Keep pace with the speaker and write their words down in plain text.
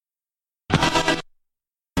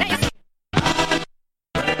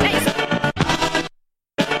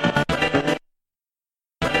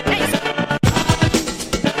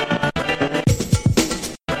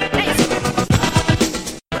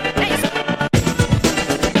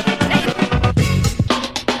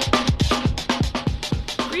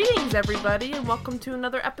everybody, and welcome to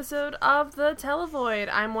another episode of The Televoid.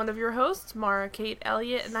 I'm one of your hosts, Mara Kate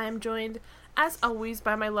Elliott, and I am joined, as always,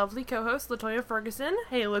 by my lovely co-host, Latoya Ferguson.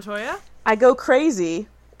 Hey, Latoya. I go crazy.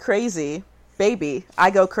 Baby, I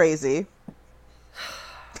go crazy.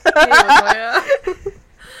 Hey, Latoya.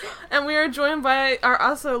 And we are joined by our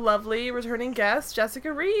also lovely returning guest,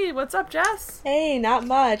 Jessica Reed. What's up, Jess? Hey, not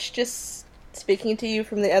much. Just speaking to you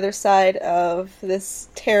from the other side of this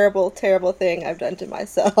terrible, terrible thing I've done to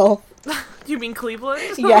myself. You mean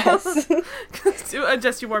Cleveland? Yes.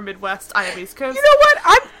 Jess, you are Midwest. I am East Coast. You know what?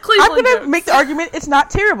 I'm going to jokes. make the argument it's not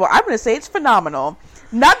terrible. I'm going to say it's phenomenal.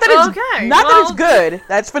 Not that it's good.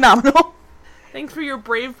 That's phenomenal. Thanks for your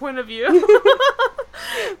brave point of view.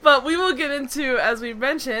 But we will get into, as we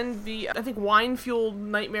mentioned, the, I think, wine-fueled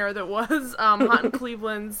nightmare that was Hot in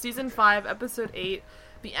Cleveland, Season 5, Episode 8,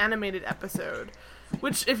 the animated episode.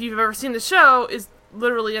 Which, if you've ever seen the show, is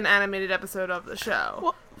literally an animated episode of the show.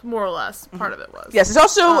 Well, more or less. Part of it was. Yes, it's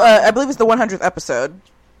also, I believe it's the 100th episode.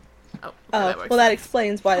 That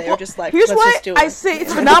explains why they were just like, here's let's why just do it. I say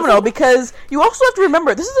it's phenomenal, because you also have to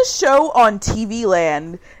remember, this is a show on TV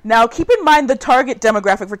Land. Now, keep in mind the target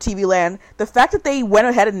demographic for TV Land. The fact that they went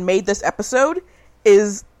ahead and made this episode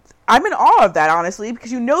is, I'm in awe of that, honestly,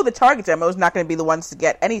 because you know the target demo is not going to be the ones to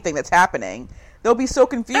get anything that's happening. They'll be so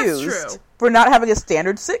confused for not having a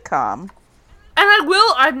standard sitcom.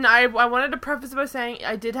 And I wanted to preface it by saying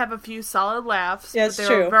I did have a few solid laughs, yeah, but they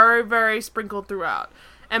true. were very, very sprinkled throughout.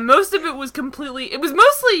 And most of it was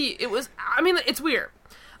it's weird.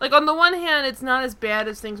 Like, on the one hand, it's not as bad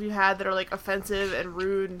as things we've had that are, like, offensive and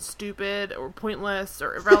rude and stupid or pointless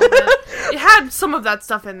or irrelevant. It had some of that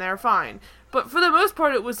stuff in there, fine. But for the most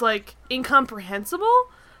part, it was, like, incomprehensible.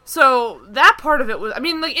 So, that part of it was, I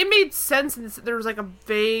mean, like, it made sense, and there was, like, a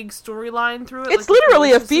vague storyline through it. It's like,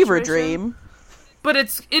 literally a fever situation. dream. But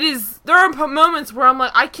there are moments where I'm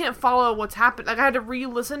like, I can't follow what's happened. Like, I had to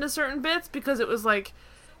re-listen to certain bits because it was like,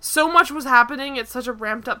 so much was happening at such a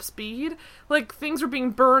ramped up speed. Like, things were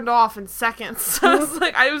being burned off in seconds. So it was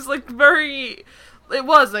like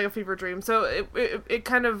a fever dream. So it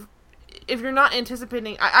kind of, if you're not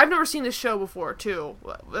anticipating, I've never seen this show before, too.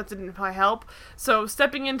 That didn't probably help. So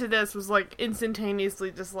stepping into this was, like,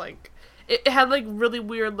 instantaneously just, like, it had, like, really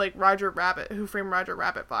weird, like, Who Framed Roger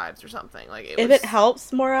Rabbit vibes or something. Like, it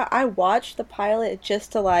helps, Maura, I watched the pilot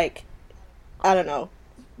just to, like, I don't know,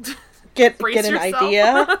 get an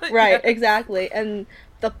idea. Right, yeah. Exactly. And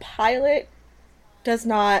the pilot does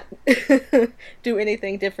not do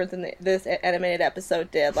anything different than this animated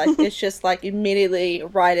episode did. Like, it's just, like, immediately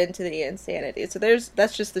right into the insanity. So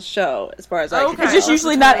that's just the show, as far as I can tell. It's just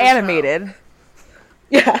usually not animated.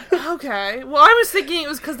 Yeah. Okay. Well, I was thinking it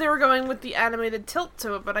was because they were going with the animated tilt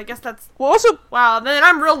to it, but I guess that's... Well, also... Wow, then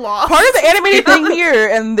I'm real lost. Part of the animated thing here,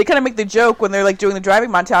 and they kind of make the joke when they're, like, doing the driving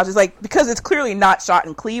montage, is, like, because it's clearly not shot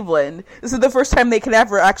in Cleveland, this is the first time they can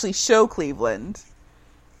ever actually show Cleveland.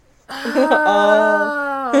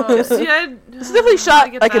 Oh. See, it's definitely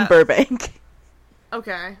shot, like, in Burbank.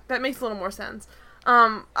 Okay. That makes a little more sense.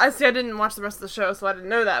 I didn't watch the rest of the show, so I didn't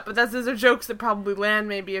know that, but those are jokes that probably land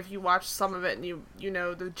maybe if you watch some of it and you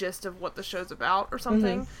know the gist of what the show's about or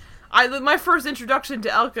something. Mm-hmm. My first introduction to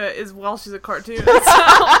Elka is while she's a cartoon, so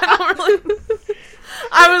I don't really...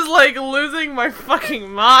 I was, like, losing my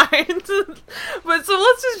fucking mind. But, so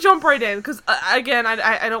let's just jump right in, because, again,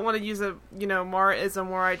 I don't want to use a,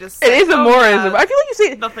 Mara-ism where I just say, it is a Mara-ism. I feel like you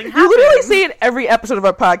say it, nothing you happened. literally say it every episode of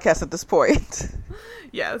our podcast at this point.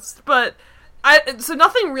 Yes, but... so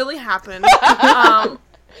nothing really happened.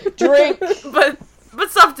 Drink. But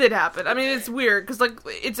stuff did happen. I mean, it's weird, because, like,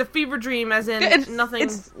 it's a fever dream, as in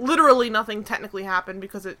literally nothing technically happened,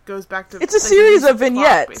 because it goes back to... It's a series of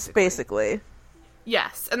vignettes, basically.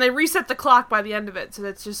 Yes, and they reset the clock by the end of it, so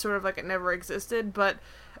that's just sort of like it never existed, but,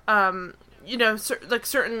 certain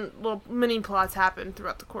little mini-plots happen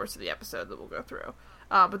throughout the course of the episode that we'll go through.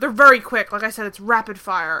 But they're very quick. Like I said, it's rapid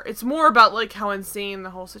fire. It's more about, like, how insane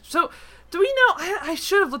the whole situation... So... Do we know... I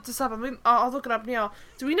should have looked this up. I'll look it up now.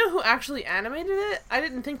 Do we know who actually animated it? I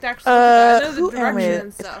didn't think to actually... I know the direction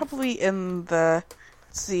and stuff. It's probably in the...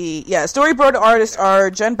 Let's see. Yeah, storyboard artists are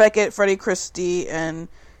Jen Beckett, Freddie Christie, and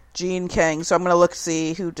Gene Kang. So I'm going to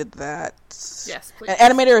see who did that. Yes, please. And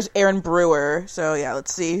animator is Aaron Brewer. So yeah,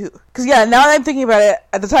 let's see who... Because yeah, now that I'm thinking about it,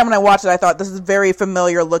 at the time when I watched it, I thought this is very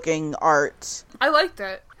familiar looking art. I liked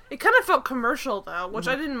it. It kind of felt commercial, though, which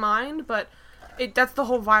I didn't mind, but... That's the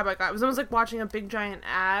whole vibe I got. It was almost like watching a big giant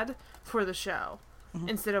ad for the show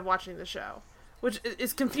instead of watching the show, which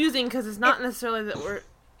is confusing because it's not necessarily that we're...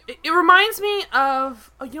 It reminds me of...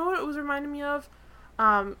 you know what it was reminding me of?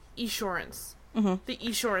 Esurance. The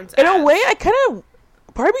Esurance In a way,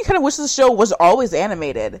 part of me kind of wishes the show was always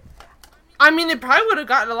animated. I mean, it probably would have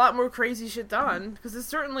gotten a lot more crazy shit done, because it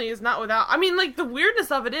certainly is not without... I mean, like, the weirdness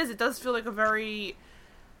of it is, it does feel like a very...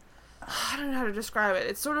 I don't know how to describe it.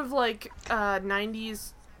 It's sort of like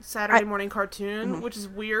 90s Saturday morning cartoon, which is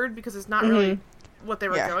weird, because it's not really what they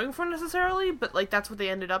were going for necessarily, but, like, that's what they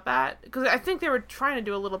ended up at. Because I think they were trying to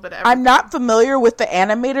do a little bit of everything. I'm not familiar with the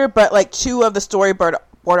animator, but, like, 2 of the storyboard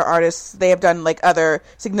artists, they have done, like, other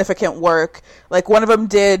significant work. Like, one of them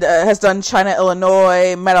has done China,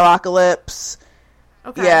 Illinois, Metalocalypse.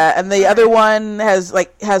 Okay. Yeah, and the other one has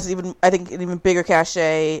even, I think, an even bigger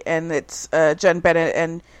cachet, and it's Jen Bennett,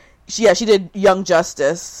 and she did Young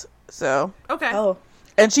Justice, so. Okay. Oh.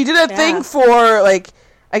 And she did a thing for, like,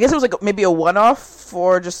 I guess it was, like, maybe a one-off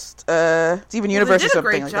for just Steven Universe or something like that. They did a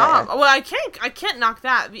great job. Well, I can't knock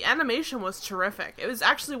that. The animation was terrific. It was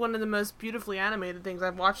actually one of the most beautifully animated things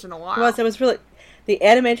I've watched in a while. It was really... The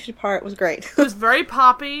animation part was great. It was very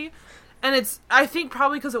poppy, and I think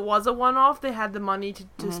probably because it was a one-off, they had the money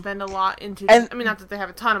to spend a lot into... I mean, not that they have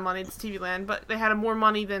a ton of money, it's TV Land, but they had more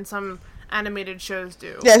money than some animated shows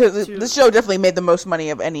do. Yeah, so this show definitely made the most money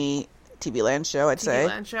of any TV Land show, I'd say. TV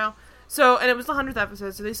Land show. So, and it was the 100th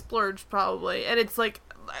episode, so they splurged probably. And it's like,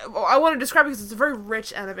 I want to describe it because it's a very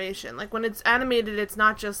rich animation. Like, when it's animated, it's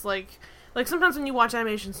not just like sometimes when you watch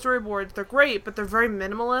animation storyboards, they're great, but they're very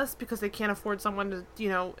minimalist because they can't afford someone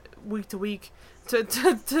to, week to week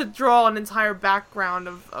to draw an entire background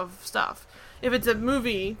of stuff. If it's a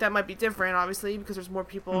movie, that might be different, obviously, because there's more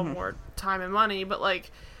people, more time and money, but,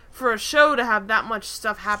 like, for a show to have that much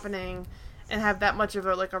stuff happening and have that much of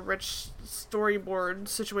a rich storyboard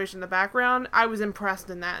situation in the background, I was impressed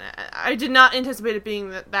in that. I did not anticipate it being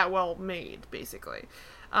that well made, basically.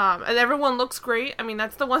 And everyone looks great. I mean,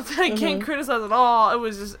 that's the one thing I can't criticize at all. It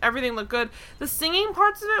was just, everything looked good. The singing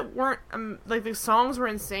parts of it weren't, the songs were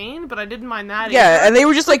insane, but I didn't mind that either. And they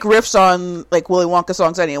were just, like, riffs on, like, Willy Wonka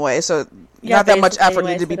songs anyway, so not that much effort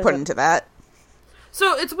needed to be put into that.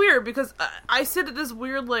 So, it's weird, because I sit at this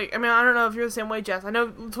weird, like, I mean, I don't know if you're the same way, Jess. I know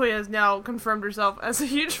Latoya has now confirmed herself as a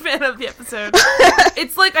huge fan of the episode.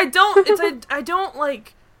 It's like, I don't,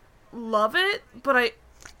 like, love it, but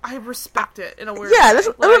I respect it in a weird way. That's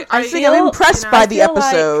what I'm saying. I'm impressed by the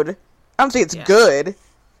episode. Like, I don't think it's good,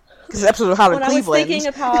 because the episode of How to Cleveland. When I was thinking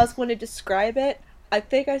of how I was going to describe it, I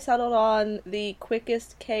think I settled on the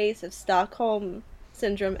quickest case of Stockholm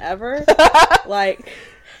Syndrome ever. Like...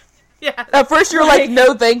 Yeah. At first you're like,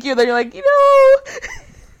 no thank you, then you're like,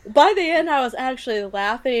 By the end I was actually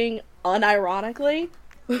laughing unironically.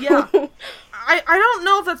 Yeah. I don't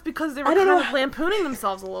know if that's because they were kind of lampooning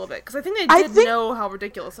themselves a little bit, because I think they did know how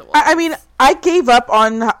ridiculous it was. I mean, I gave up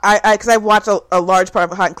on, because I watched a large part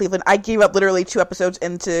of Hot in Cleveland, I gave up literally 2 episodes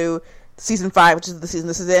into season 5, which is the season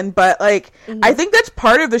this is in, but, like, I think that's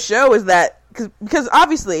part of the show is that, because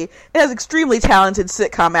obviously it has extremely talented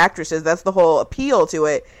sitcom actresses, that's the whole appeal to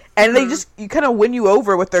it. And they you kind of win you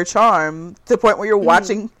over with their charm to the point where you're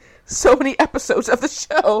watching so many episodes of the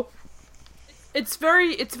show. It's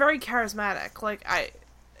very charismatic. Like,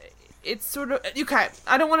 it's sort of, okay,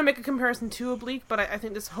 I don't want to make a comparison too oblique, but I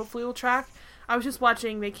think this hopefully will track. I was just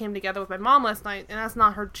watching They Came Together with my mom last night, and that's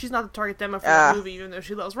not she's not the target demo for that movie, even though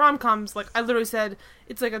she loves rom-coms. Like, I literally said,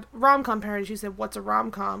 it's like a rom-com parody. She said, what's a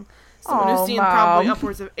rom-com? Someone who's seen probably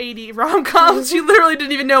upwards of 80 rom-coms. She literally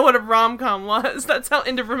didn't even know what a rom-com was. That's how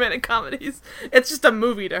into romantic comedies. It's just a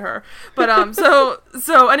movie to her. But,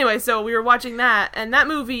 so anyway, so we were watching that, and that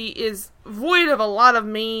movie is void of a lot of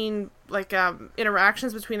main, like,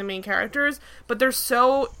 interactions between the main characters, but they're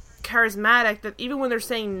so charismatic that even when they're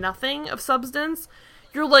saying nothing of substance,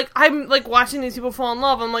 you're like, I'm, like, watching these people fall in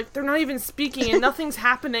love. I'm like, they're not even speaking, and nothing's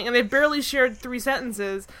happening, and they barely shared 3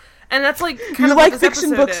 sentences. And that's, like, kind you of like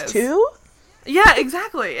fiction books too? Yeah,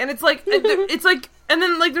 exactly. And it's like, it's like, and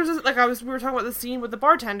then, like, there's this, like, we were talking about the scene with the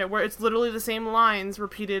bartender where it's literally the same lines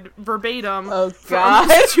repeated verbatim for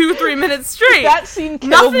almost 2-3 minutes straight. That scene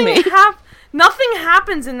killed me. Nothing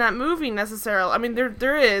happens in that movie necessarily. I mean,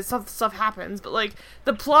 there is stuff happens, but, like,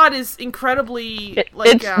 the plot is incredibly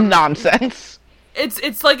it's nonsense.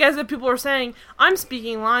 It's like as if people are saying, I'm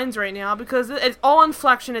speaking lines right now, because it's all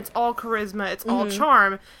inflection, it's all charisma, it's all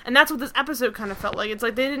charm, and that's what this episode kind of felt like. It's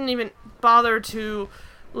like they didn't even bother to,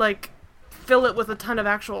 like, fill it with a ton of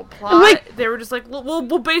actual plot. Like, they were just like,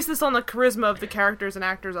 we'll base this on the charisma of the characters and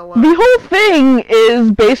actors alone. The whole thing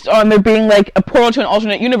is based on there being, like, a portal to an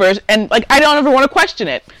alternate universe, and, like, I don't ever want to question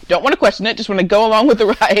it. Don't want to question it, just want to go along with the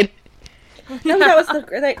ride. No, that was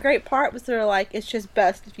the great part, was they're like, it's just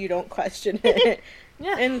best if you don't question it.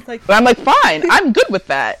 Yeah. And it's like, but I'm like, fine, I'm good with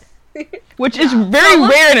that. Which is very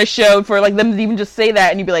rare in a show for, like, them to even just say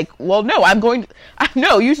that and you'd be like, well, no,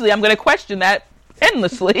 usually I'm going to question that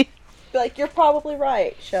endlessly. Like, you're probably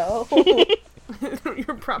right, show.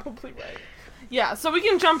 You're probably right. Yeah, so we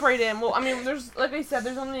can jump right in. Well, I mean, there's, like I said,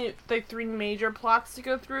 there's only, like, 3 major plots to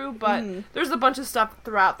go through, but there's a bunch of stuff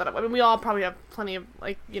throughout that, I mean, we all probably have plenty of,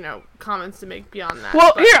 like, you know, comments to make beyond that.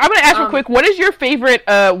 Well, here, I'm gonna ask real quick, what is your favorite,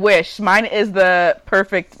 wish? Mine is the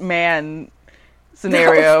perfect man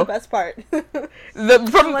scenario. That was the best part.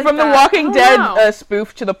 From the Walking Dead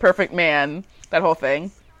spoof to the perfect man, that whole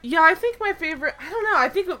thing. Yeah, I think my favorite, I don't know, I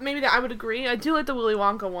think maybe that I would agree. I do like the Willy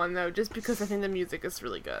Wonka one, though, just because I think the music is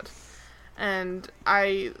really good. And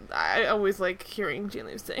I always like hearing Jane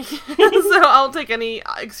Leeves sing, so I'll take any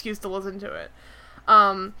excuse to listen to it.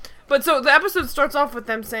 But so the episode starts off with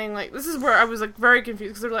them saying, like, this is where I was, like, very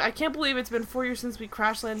confused, because they're like, I can't believe it's been 4 years since we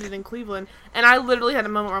crash landed in Cleveland, and I literally had a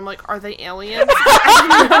moment where I'm like, are they aliens? I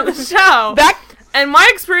didn't know the show. And my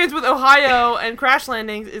experience with Ohio and crash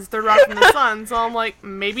landings is Third Rock from the Sun, so I'm like,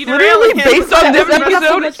 maybe they're literally aliens. Based on this episode,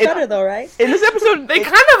 so much better though, right? In this episode, they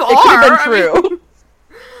kind of are. It could have been true.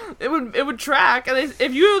 I mean, it would track, and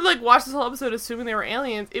if you like watch this whole episode assuming they were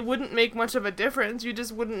aliens, it wouldn't make much of a difference. You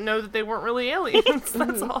just wouldn't know that they weren't really aliens.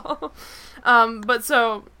 That's all. But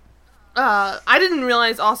so I didn't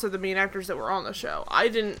realize also the main actors that were on the show. I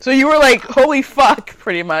didn't. So you were like, holy fuck,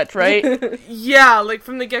 pretty much, right? Yeah, like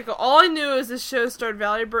from the get go. All I knew is this show starred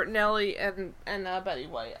Valerie Bertinelli and Betty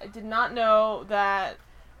White. I did not know that.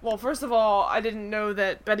 Well, first of all, I didn't know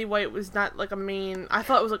that Betty White was not, like, a main... I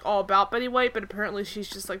thought it was, like, all about Betty White, but apparently she's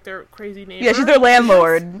just, like, their crazy neighbor. Yeah, she's their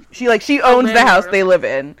landlord. She owns the house they live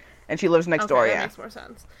in, and she lives next door, that makes more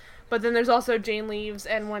sense. But then there's also Jane Leeves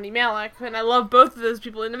and Wendy Malick, and I love both of those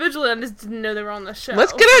people individually, and I just didn't know they were on the show.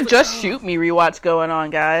 Let's get a Just Shoot Me rewatch going on,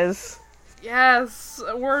 guys. Yes,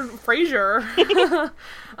 we're Frasier.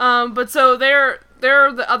 But so they're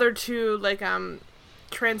the other two, like,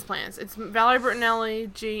 transplants. It's Valerie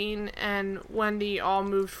Bertinelli, Jane, and Wendy all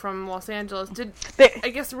moved from Los Angeles. I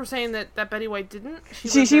guess we're saying that Betty White didn't?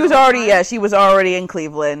 She was already, she was already in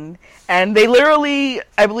Cleveland. And they literally,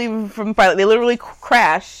 I believe from the pilot, they literally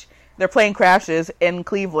crash. Their plane crashes in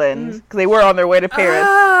Cleveland because they were on their way to Paris.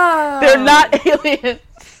 Oh. They're not aliens.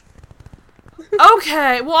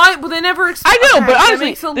 Okay, well, they never explained. I know, but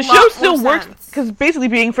honestly, the show still works because basically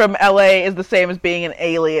being from LA is the same as being an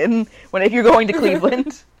alien if you're going to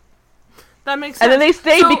Cleveland. That makes sense. And then they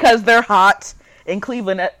stay because they're hot in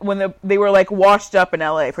Cleveland when they were like washed up in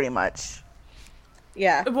LA, pretty much.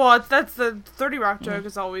 Yeah. Well, that's the 30 Rock joke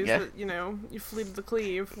is always that, you know, you flee to the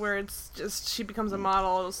Cleve, where it's just she becomes a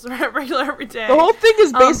model regular every day. The whole thing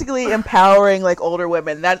is basically empowering like older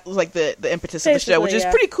women. That was like the impetus of the show, which is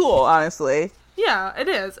pretty cool, honestly. Yeah, it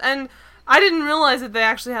is. And I didn't realize that they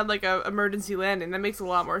actually had like a emergency landing. That makes a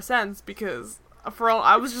lot more sense because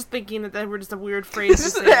I was just thinking that they were just a weird phrase.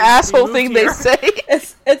 This is the asshole thing they say.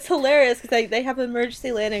 It's hilarious because they have an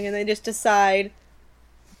emergency landing and they just decide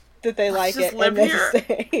that they like it and they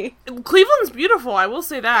stay. Cleveland's beautiful, I will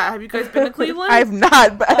say that. Have you guys been to Cleveland? I've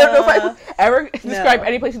not, but I don't know if I've ever described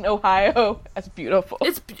any place in Ohio as beautiful.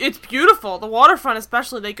 It's beautiful. The waterfront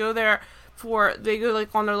especially, they go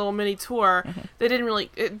like on their little mini tour. Mm-hmm. They didn't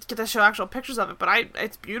really get to show actual pictures of it, but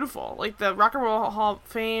it's beautiful. Like the Rock and Roll Hall of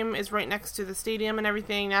Fame is right next to the stadium and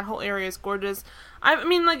everything. That whole area is gorgeous. I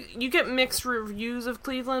mean, like, you get mixed reviews of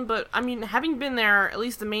Cleveland, but I mean, having been there, at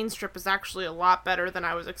least the main strip is actually a lot better than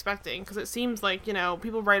I was expecting, because it seems like, you know,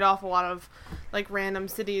 people write off a lot of like random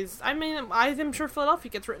cities. I mean, I'm sure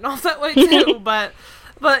Philadelphia gets written off that way too, but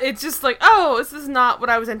it's just like, oh, this is not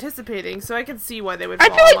what I was anticipating, so I can see why they would. I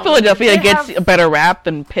feel like Philadelphia gets a better rap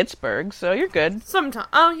than Pittsburgh, so you're good. Sometimes.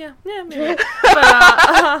 Oh, yeah, maybe.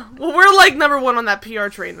 But, well, we're like number one on that PR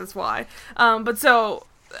train, that's why. But so,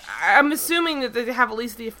 I'm assuming that they have at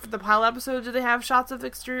least the pilot episode, do they have shots of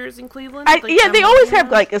exteriors in Cleveland? They always have,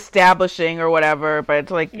 like, establishing or whatever, but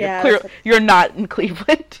it's like, you're not in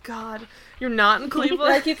Cleveland. God. You're not in Cleveland?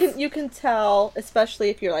 Like, you can tell, especially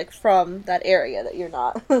if you're, like, from that area, that you're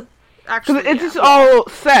not. Actually, it's just all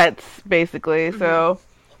sets, basically, so...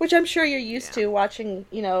 Which I'm sure you're used to, watching,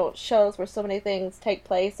 you know, shows where so many things take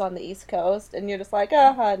place on the East Coast, and you're just like,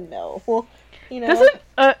 no. You know? Doesn't,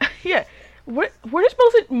 yeah. Where does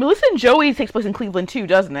Melissa and Joey takes place in Cleveland, too,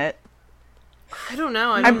 doesn't it? I don't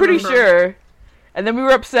know. I'm pretty sure. And then we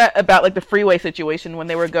were upset about, like, the freeway situation when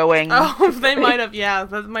they were going... Oh, they might have, yeah.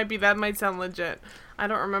 That might sound legit. I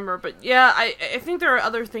don't remember. But, yeah, I think there are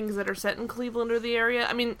other things that are set in Cleveland or the area.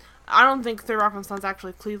 I mean, I don't think Third Rock from the Sun's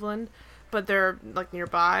actually Cleveland, but they're, like,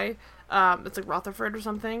 nearby. It's, like, Rutherford or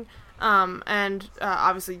something. And,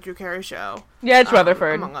 obviously, Drew Carey show. Yeah, it's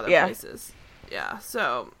Rutherford. Among other places. Yeah,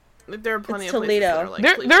 so... There are plenty of Toledo. places that are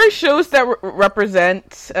like there are shows that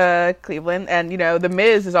represent Cleveland, and, you know, The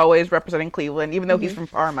Miz is always representing Cleveland, even though he's from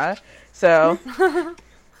Parma. So,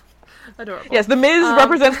 adorable. yes, The Miz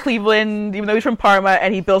represents Cleveland, even though he's from Parma,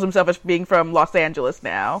 and he bills himself as being from Los Angeles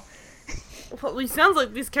now. Well, he sounds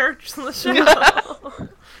like these characters on the show.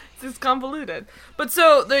 It's convoluted. But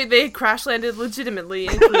so they crash landed legitimately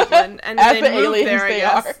in Cleveland, and As they the moved aliens there. I they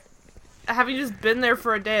guess, are. having just been there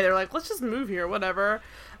for a day, they're like, let's just move here, whatever.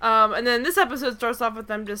 And then this episode starts off with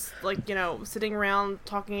them just like sitting around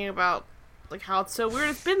talking about like how it's so weird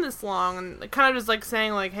it's been this long, and kind of just like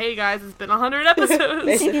saying like, hey guys, it's been 100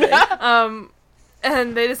 episodes.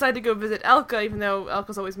 And they decide to go visit Elka, even though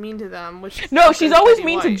Elka's always mean to them. No, she's always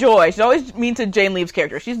mean to Joy. She's always mean to Jane Leave's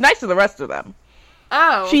character. She's nice to the rest of them.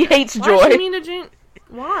 Oh, she hates Why Joy. Is she mean to Jane?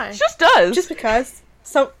 Why? She just does. Just because.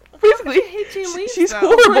 So basically, I hate Jane Leave, she's though.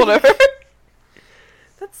 horrible to her.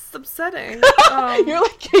 That's upsetting. You're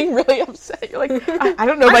like getting really upset. You're like, I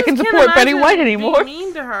don't know if I can support Betty White anymore. Being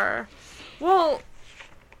mean to her. Well,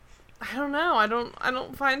 I don't know. I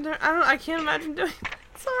don't find her. I can't imagine doing.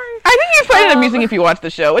 Sorry. I think you find it amusing if you watch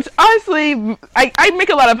the show. It's honestly, I make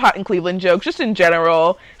a lot of Hot in Cleveland jokes just in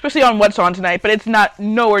general, especially on What's On Tonight. But it's not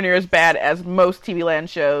nowhere near as bad as most TV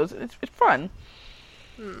Land shows. It's fun.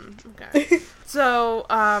 Okay. So,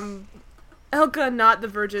 Elka, not the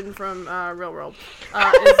virgin from Real World,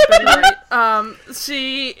 is Betty White.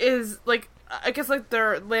 She is like, I guess like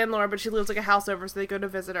their landlord, but she lives like a house over, so they go to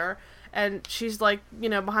visit her. And she's like,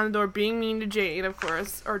 behind the door being mean to Jane, of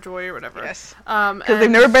course, or Joy or whatever. Yes. Because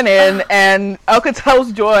they've never been in, and Elka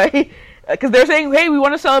tells Joy, because they're saying, hey, we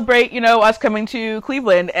want to celebrate, us coming to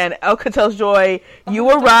Cleveland, and Elka tells Joy, you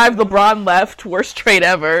arrived, LeBron left, worst trade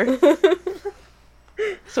ever.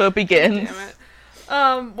 So it begins.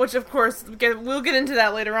 Damn it. Which, of course, we'll get into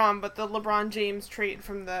that later on, but the LeBron James trade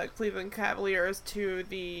from the Cleveland Cavaliers to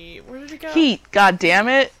the... Where did it go? Heat, god damn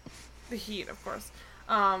it. The Heat, of course.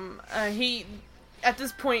 He, at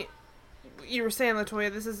this point, you were saying,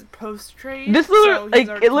 Latoya, this is post-trade? This literally,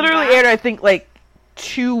 it literally aired, I think,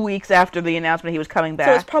 2 weeks after the announcement he was coming back.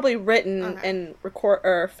 So it's probably written and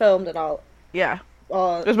filmed and all. Yeah.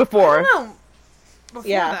 It was before. I don't know. Before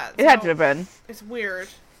that. It had to have been. It's weird.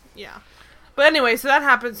 Yeah. But anyway, so that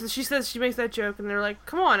happens. So she makes that joke, and they're like,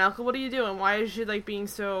 "Come on, Elka, what are you doing? Why is she being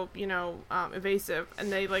so evasive?"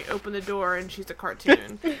 And they open the door, and she's a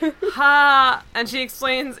cartoon. Ha! And she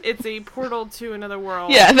explains it's a portal to another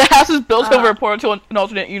world. Yeah, the house is built over a portal to an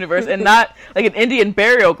alternate universe, and not like an Indian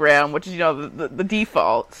burial ground, which is the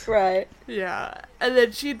default. Right. Yeah. And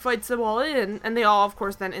then she invites them all in, and they all, of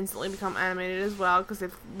course, then instantly become animated as well, because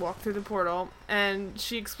they've walked through the portal. And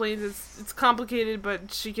she explains it's complicated,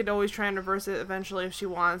 but she can always try and reverse it eventually if she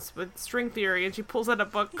wants, with string theory, and she pulls out a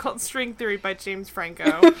book called String Theory by James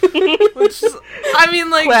Franco. Which is,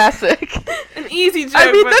 classic. An easy joke,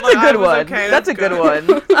 that's but, a good one. Okay, that's a good one.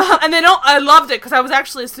 And I loved it, because I was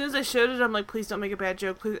actually, as soon as they showed it, I'm like, please don't make a bad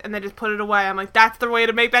joke, please. And they just put it away. I'm like, that's the way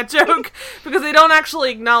to make that joke, because they don't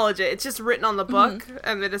actually acknowledge it. It's just written on the book.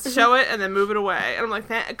 And they just show it and then move it away, and I'm like,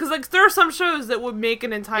 because there are some shows that would make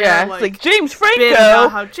an entire it's like James Franco.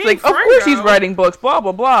 Of Franco, course he's writing books. Blah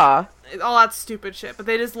blah blah. All that stupid shit, but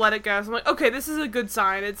they just let it go. So I'm like, okay, this is a good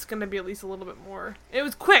sign. It's gonna be at least a little bit more. It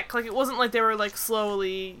was quick, it wasn't like they were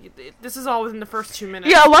slowly. This is all within the first 2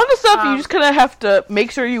 minutes. Yeah, a lot of the stuff you just kind of have to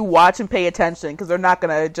make sure you watch and pay attention, because they're not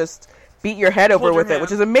gonna just beat your head over with it,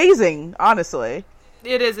 which is amazing, honestly.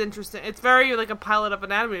 It is interesting. It's very like a pilot of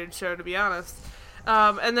an animated show, to be honest.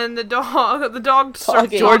 And then the dog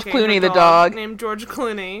starts George Clooney, the dog. Named George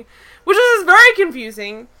Clooney. Which is very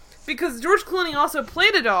confusing, because George Clooney also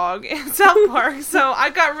played a dog in South Park, so I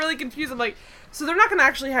got really confused. I'm like, so they're not going to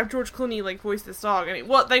actually have George Clooney, voice this dog.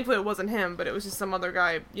 Well, thankfully it wasn't him, but it was just some other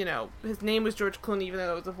guy, his name was George Clooney, even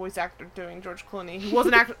though it was a voice actor doing George Clooney. He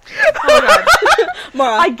wasn't actually... Oh, God.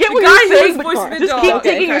 Mara, I get what you're saying, but just keep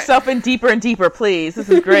digging yourself in deeper and deeper, please. This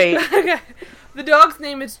is great. Okay. The dog's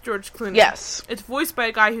name is George Clooney. Yes. It's voiced by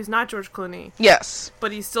a guy who's not George Clooney. Yes.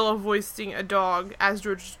 But he's still voicing a dog, as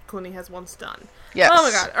George Clooney has once done. Yes. Oh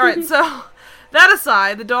my God. Alright, so, that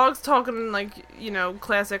aside, the dog's talking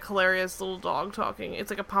classic, hilarious little dog talking. It's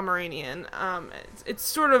like a Pomeranian. It's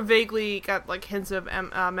sort of vaguely got, hints of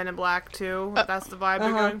Men in Black, too. That's the vibe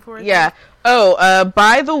they're going for. Yeah. Oh,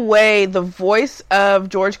 by the way, the voice of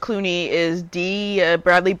George Clooney is D.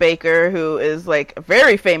 Bradley Baker, who is, a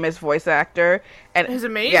very famous voice actor. And he's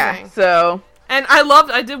amazing. Yeah, so... And I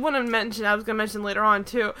was going to mention later on,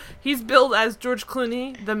 too, he's billed as George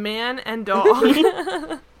Clooney, the man and dog.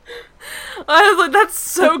 I was like, that's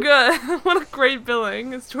so good. What a great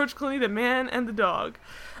billing. It's George Clooney, the man and the dog.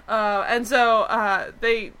 And so,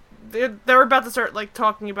 they were about to start like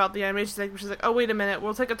talking about the animation segment. She's like, "Oh, wait a minute,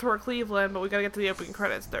 we'll take a tour of Cleveland, but we gotta get to the opening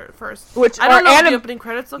credits there first." Which I don't know what the opening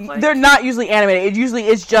credits look like. They're not usually animated. It usually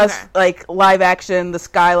is just like live action, the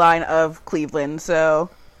skyline of Cleveland. So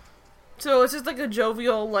it's just like a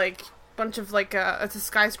jovial like bunch of like it's a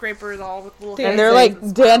skyscrapers all with little and they're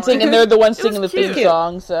like dancing, and they're the ones singing the theme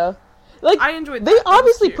song. So like I enjoyed. They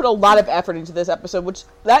obviously put a lot of effort into this episode, which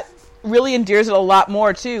that really endears it a lot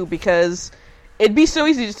more too, because it'd be so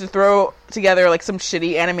easy just to throw together like some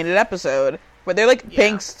shitty animated episode, but they're like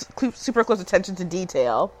paying super close attention to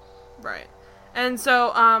detail. Right. And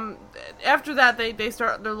so after that, they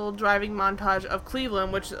start their little driving montage of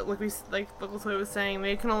Cleveland, which like Latoya was saying,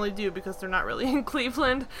 they can only do because they're not really in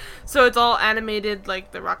Cleveland. So it's all animated,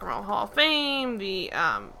 like the Rock and Roll Hall of Fame, the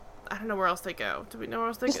I don't know where else they go. Do we know where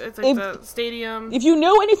else they go? It's like the stadium. If you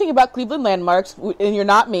know anything about Cleveland landmarks, and you're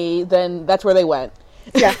not me, then that's where they went.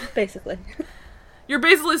 Yeah, basically. You're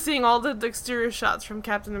basically seeing all the exterior shots from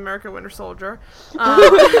Captain America: Winter Soldier,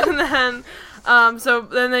 and then so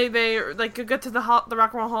then they like get to the Rock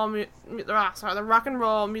and Roll Hall, the Rock and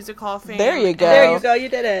Roll Music Hall of Fame. There you go. There you go. You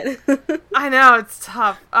did it. I know, it's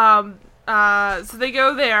tough. So they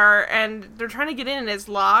go there and they're trying to get in, and it's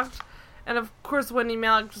locked. And of course, Wendy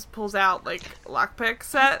Malick just pulls out like a lockpick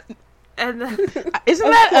set, and then isn't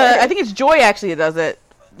that? I think it's Joy actually that does it.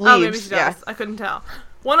 Leaves. Oh, maybe she does. Yeah. I couldn't tell.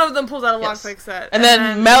 One of them pulls out a lockpick set, and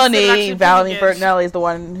then Melanie Bertinelli is the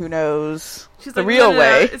one who knows the real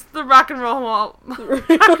way. It's the Rock and Roll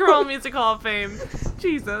Music Hall of Fame.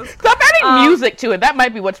 Jesus, stop adding music to it. That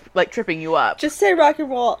might be what's like tripping you up. Just say Rock and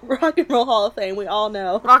Roll Hall of Fame. We all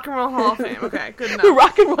know Rock and Roll Hall of Fame. Okay, good enough. The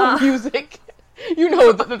Rock and Roll music. You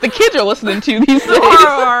know that the kids are listening to these days.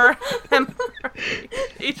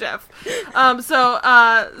 HF. So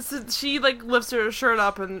she like lifts her shirt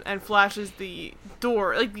up and flashes the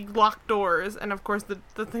door, like the locked doors, and of course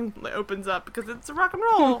the thing opens up because it's a rock and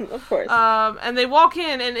roll. Of course. And they walk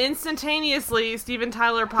in, and instantaneously Steven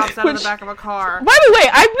Tyler pops out of the back of a car. By the way,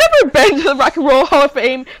 I've never been to the Rock and Roll Hall of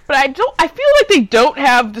Fame, but I feel like they don't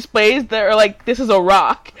have displays that are like, this is a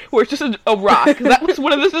rock, where it's just a rock. That was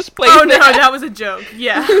one of the displays. Oh no, that was a joke.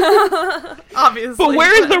 Yeah. Obviously. But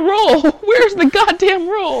where's the roll? Where's the goddamn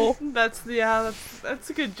roll? That's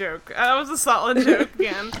a good joke. That was a solid joke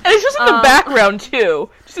again. And it's just in the background too.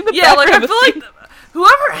 Just in the background. Like I feel like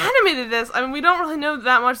whoever animated this, I mean, we don't really know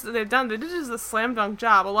that much that they've done. They did just a slam dunk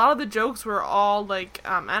job. A lot of the jokes were all like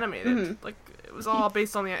animated. Mm-hmm. Like it was all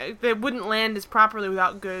based on they wouldn't land as properly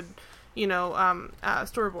without good,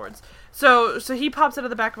 storyboards. So he pops out of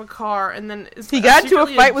the back of a car, and then he got into a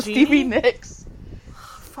fight with Stevie Nicks.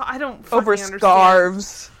 I don't over understand.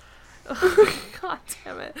 Scarves. God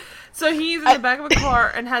damn it! So he's in the back of a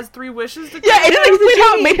car and has 3 wishes to. Yeah, it doesn't explain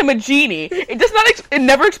how it made him a genie. It does not. It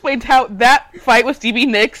never explains how that fight with Stevie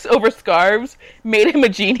Nicks over scarves made him a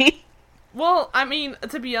genie. Well, I mean,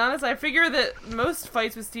 to be honest, I figure that most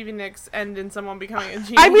fights with Stevie Nicks end in someone becoming a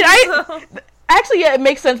genie. I mean, actually, yeah, it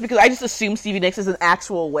makes sense because I just assume Stevie Nicks is an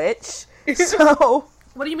actual witch. So.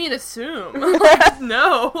 What do you mean assume? Like,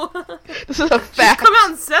 no. This is a fact. She's come out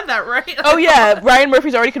and said that, right? Oh yeah, Ryan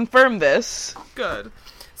Murphy's already confirmed this. Good.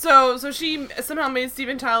 So she somehow made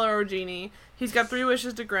Steven Tyler a genie. He's got 3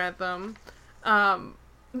 wishes to grant them. And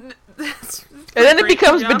then it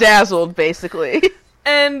becomes Bedazzled, basically.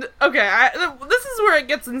 And, okay, this is where it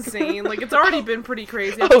gets insane. Like, it's already been pretty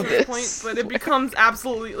crazy at this point, but it becomes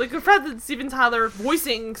absolutely... Like, the fact that Steven Tyler,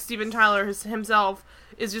 voicing Steven Tyler himself,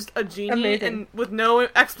 is just a genie. Amazing. And with no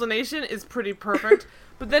explanation is pretty perfect.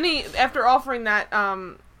 But then after offering that,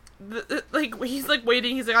 he's like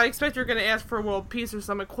waiting. He's like, I expect you're going to ask for world peace or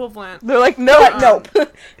some equivalent. They're like, nope.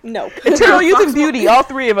 Eternal Youth and Beauty, all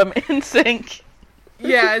 3 of them in sync.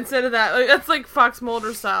 Yeah, instead of that, that's like Fox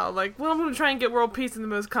Mulder style. Like, well, I'm going to try and get world peace in the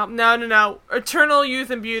most No. Eternal Youth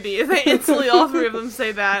and Beauty. They instantly, all 3 of them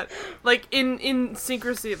say that. Like, in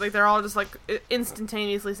syncrasy. Like, they're all just, like,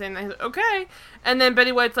 instantaneously saying that. He's like, okay. And then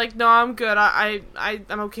Betty White's like, no, I'm good. I'm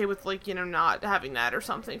okay with, like, not having that or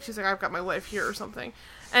something. She's like, I've got my life here or something.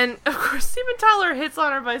 And, of course, Steven Tyler hits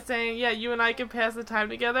on her by saying, yeah, you and I can pass the time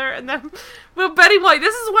together. And then, but Betty White,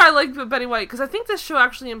 this is why I like Betty White, because I think this show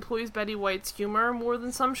actually employs Betty White's humor more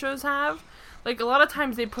than some shows have. Like, a lot of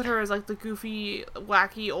times they put her as, like, the goofy,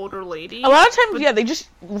 wacky, older lady. A lot of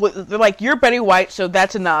times, they're like, you're Betty White, so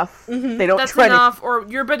that's enough. Mm-hmm. They don't That's enough, or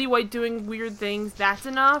you're Betty White doing weird things, that's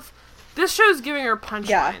enough. This show's giving her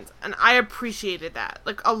punchlines, and I appreciated that,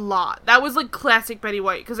 like, a lot. That was, like, classic Betty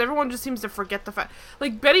White, because everyone just seems to forget the fact.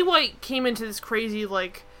 Like, Betty White came into this crazy,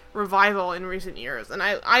 like, revival in recent years, and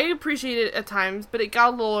I appreciate it at times, but it got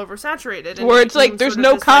a little oversaturated. Where it's like, there's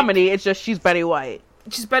no comedy, it's just she's Betty White.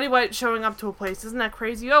 she's Betty White showing up to a place. Isn't that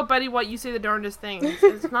crazy? Oh, Betty White, you say the darndest things.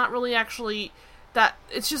 It's not really actually that.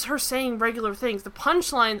 It's just her saying regular things. The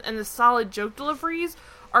punchlines and the solid joke deliveries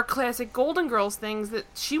are classic Golden Girls things that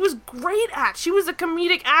she was great at. She was a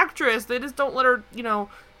comedic actress. They just don't let her,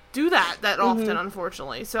 do that often,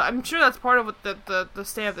 unfortunately. So I'm sure that's part of what the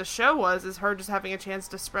stay of the show was, is her just having a chance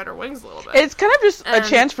to spread her wings a little bit. It's kind of just a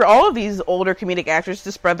chance for all of these older comedic actors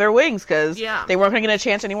to spread their wings, because they weren't going to get a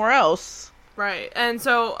chance anywhere else. Right. And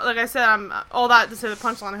so, like I said, all that to say the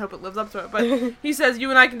punchline, I hope it lives up to it. But he says, you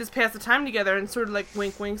and I can just pass the time together, and sort of like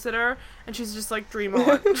winks at her, and she's just like, dream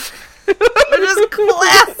on. Which is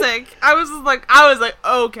classic. I was like,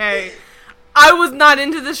 okay. I was not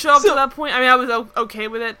into this show up to that point. I mean, I was okay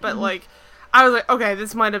with it, but like, I was like, okay,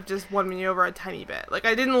 this might have just won me over a tiny bit. Like,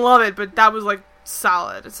 I didn't love it, but that was like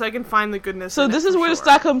solid. So I can find the goodness. So this is where the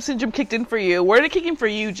Stockholm Syndrome kicked in for you. Where did it kick in for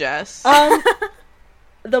you, Jess?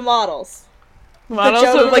 The models. Models,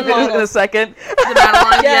 so like in a second. The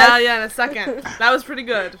Madeline, yeah, in a second. That was pretty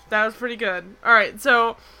good. All right,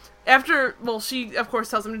 so after, she of course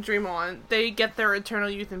tells them to dream on. They get their eternal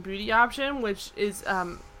youth and beauty option, which is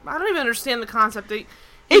I don't even understand the concept.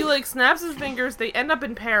 He like snaps his fingers. They end up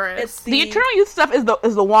in Paris. It's the eternal youth stuff is the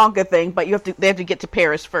Wonka thing, but they have to get to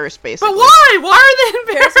Paris first, basically. But why? Why are they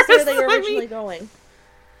in Paris? Paris is where they were originally going.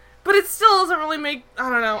 But it still doesn't really make. I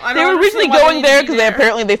don't know. They were originally going there because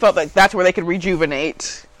they felt like that's where they could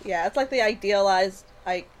rejuvenate. Yeah, it's like the idealized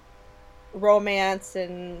romance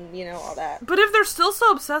and all that. But if they're still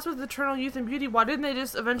so obsessed with eternal youth and beauty, why didn't they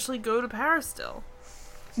just eventually go to Paris still?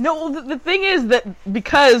 No, the thing is that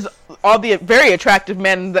because all the very attractive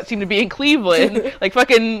men that seem to be in Cleveland, like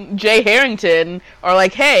fucking Jay Harrington, are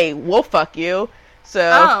like, hey, we'll fuck you. So.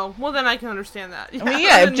 Oh, well then I can understand that. Yeah, I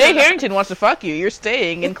mean, if Jay Harrington wants to fuck you, you're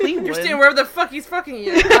staying in Cleveland. You're staying wherever the fuck he's fucking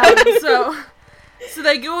you. So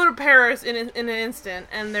they go to Paris in an instant,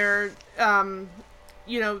 and they're,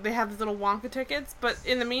 they have these little Wonka tickets, but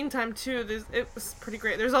in the meantime, too, it was pretty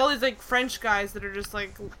great. There's all these, like, French guys that are just,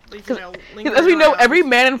 like lingering as we know, around. every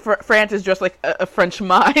man in France is just like a French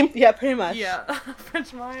mime. Yeah, pretty much. Yeah,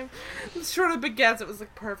 French mime. Short of baguettes, it was,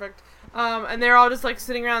 like, perfect. And they're all just, like,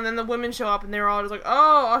 sitting around, and then the women show up, and they're all just like,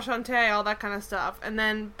 oh, enchanté, all that kind of stuff.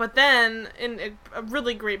 But then, in a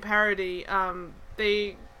really great parody,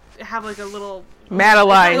 they have, like, a little...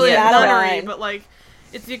 Madeline, really Madeline. But, like,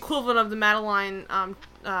 it's the equivalent of the Madeline,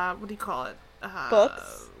 what do you call it?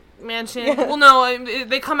 Books? Mansion. Yeah. Well, no,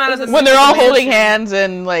 they come out of the... When they're all holding hands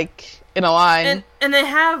and, like... in a line. And they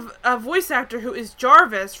have a voice actor who is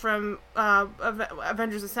Jarvis from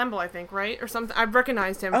Avengers Assemble, I think, right? Or something. I've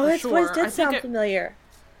recognized him for his sure. voice did sound familiar.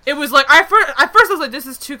 It was like, at first I was like, this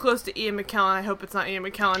is too close to Ian McKellen. I hope it's not Ian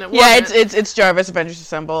McKellen. It's Jarvis, Avengers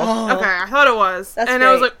Assemble. Oh. Okay, I thought it was. That's and great.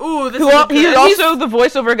 I was like, ooh, this is good. He's also the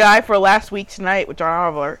voiceover guy for Last Week Tonight with John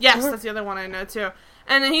Oliver. Yes, that's the other one I know, too.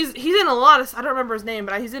 And then he's in a lot of... I don't remember his name,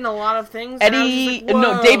 but he's in a lot of things.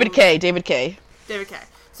 David Kaye.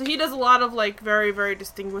 So he does a lot of, like, very, very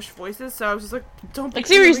distinguished voices, so I was just like, don't be... Like,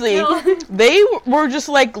 seriously, they were just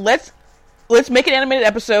like, let's make an animated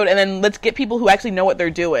episode, and then let's get people who actually know what they're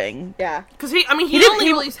doing. Yeah. Because he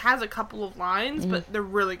only has a couple of lines, but they're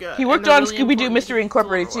really good. He worked on really Scooby-Doo Mystery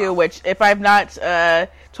Incorporated, too, which, if I've not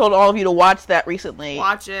told all of you to watch that recently...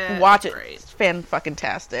 Watch it. Great. It's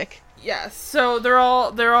fan-fucking-tastic. Yes, so they're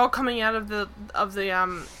all coming out of the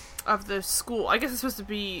school. I guess it's supposed to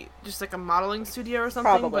be just like a modeling studio or something.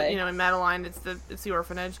 Probably. But in Madeline, it's the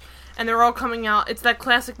orphanage, and they're all coming out. It's that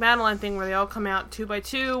classic Madeline thing where they all come out 2 by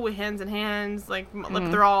 2 with hands in hands, like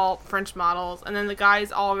they're all French models, and then the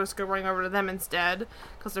guys all just go running over to them instead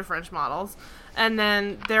because they're French models. And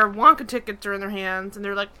then their Wonka tickets are in their hands, and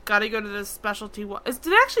they're like, gotta go to this specialty. Did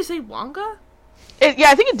it actually say Wonka? Yeah,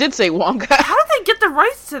 I think it did say Wonka. How did they get the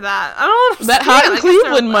rights to that? I don't understand. That hot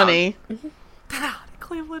Cleveland money.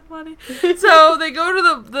 Cleveland money. So they go to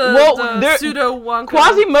the pseudo Wonka.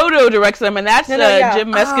 Quasimodo directs them, and that's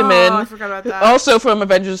Jim Meskimen. Oh, I forgot about that. Also from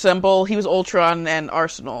Avengers Assemble. He was Ultron and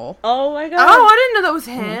Arsenal. Oh my god. Oh, I didn't know that was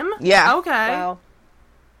him. Yeah. Okay. Wow.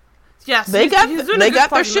 Yes. They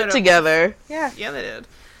got their shit together. Yeah. Yeah, they did.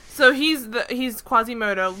 So he's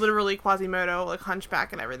Quasimodo, literally Quasimodo, like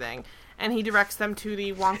Hunchback and everything. And he directs them to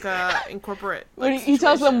the Wonka Incorporate. He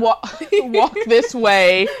tells them walk this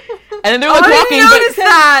way, and then they're like walking. I didn't notice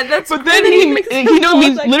that. But then he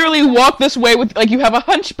means literally walk this way with like you have a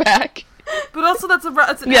hunchback. But also it's an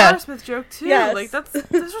Aerosmith joke too. Yes. Like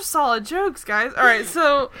those are solid jokes, guys. All right,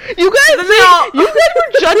 so you guys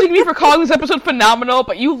were judging me for calling this episode phenomenal,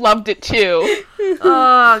 but you loved it too.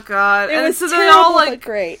 Oh god, It was so terrible, all like but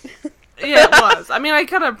great. Yeah, it was. I mean, I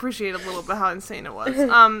kind of appreciate a little bit how insane it was.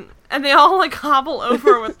 And they all, like, hobble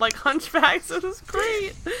over with, like, hunchbacks. It was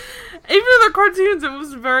great. Even though they're cartoons, it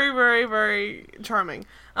was very, very, very charming.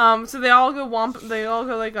 So they all go wandering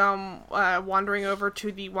over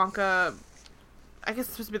to the Wonka, I guess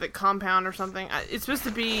it's supposed to be the compound or something. It's supposed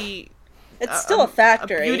to be... It's still a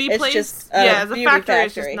factory. A beauty it's place? Just yeah, it's a factory.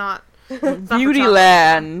 It's just not...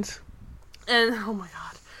 Beautyland. And, oh my god.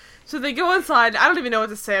 So they go inside. I don't even know what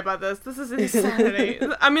to say about this. This is insanity.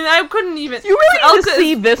 I mean, I couldn't even... You really need to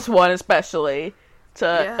see this one, especially,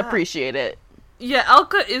 to appreciate it. Yeah,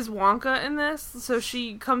 Elka is Wonka in this, so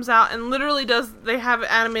she comes out and literally they have it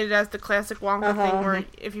animated as the classic Wonka thing, where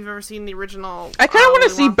if you've ever seen the original... I kind of want to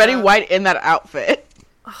see Betty White in that outfit.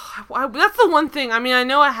 That's the one thing. I mean, I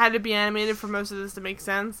know it had to be animated for most of this to make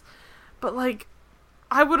sense, but, like,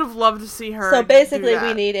 I would have loved to see her. So basically,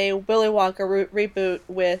 we need a Willy Wonka reboot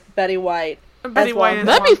with Betty White. Betty White as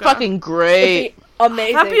That'd Wonka. be fucking great.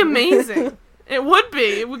 Amazing. That'd be amazing. It would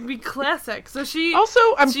be. It would be classic. So she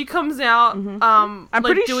comes out. I'm like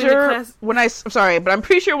pretty sure I'm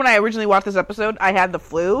pretty sure when I originally watched this episode, I had the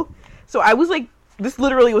flu. So I was like, this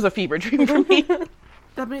literally was a fever dream for me.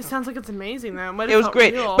 That sounds like it's amazing though. It was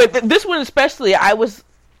great, real. But this one especially, I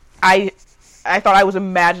thought I was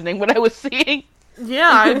imagining what I was seeing. Yeah,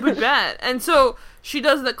 I would bet. And so she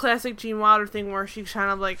does the classic Gene Wilder thing where she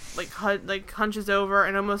kind of like hunches over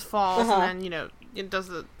and almost falls, and then it does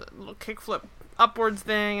the little kickflip upwards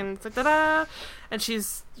thing, and it's like da-da, and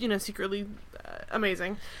she's secretly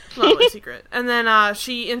amazing, not really secret. And then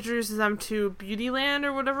she introduces them to Beautyland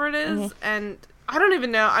or whatever it is, and I don't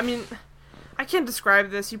even know. I mean, I can't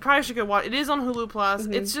describe this. You probably should go watch. It is on Hulu Plus.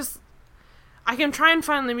 It's just. I can try and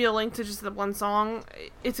find maybe a link to just the one song.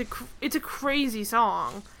 It's a crazy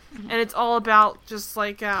song, and it's all about just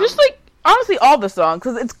like honestly all the songs,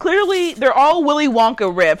 because it's clearly they're all Willy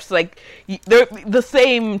Wonka riffs. Like they're the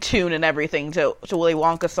same tune and everything to Willy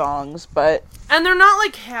Wonka songs, and they're not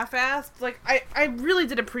like half-assed. Like I really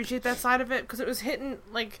did appreciate that side of it because it was hitting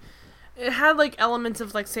like it had like elements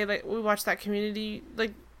of like say like we watched that community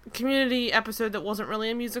episode that wasn't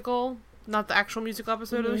really a musical. Not the actual musical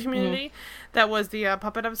episode of the Community. That was the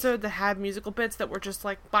puppet episode that had musical bits that were just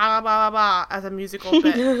like ba ba ba ba as a musical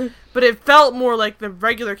bit. But it felt more like the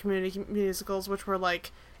regular Community musicals, which were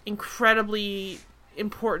like incredibly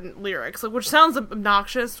important lyrics, like which sounds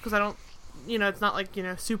obnoxious because I don't, it's not like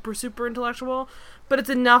super super intellectual, but it's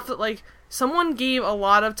enough that like someone gave a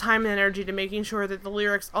lot of time and energy to making sure that the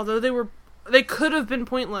lyrics, although they could have been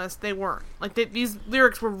pointless, they weren't. Like these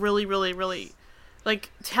lyrics were really really really.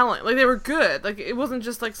 Like, talent. Like, they were good. Like, it wasn't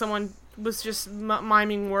just, like, someone was just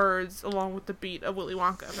miming words along with the beat of Willy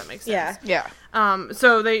Wonka, if that makes sense. Yeah.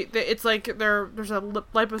 So, they it's like, there's a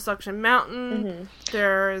liposuction mountain.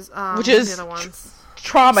 There's, which is the other ones.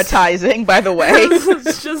 Traumatizing, by the way.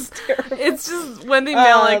 it's just Wendy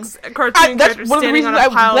Malick's cartoon character standing on a pile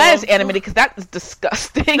of... I'm glad it's animated, because that is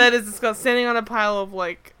disgusting. That is disgusting. Standing on a pile of,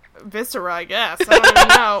 like... viscera, I guess. I don't even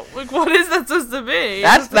know. Like, what is that supposed to be?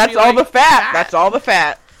 That's all the fat. That's all the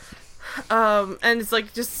fat. And it's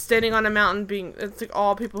like just standing on a mountain it's like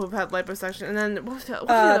all people who've had liposuction. And then what are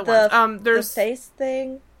the other ones? There's the face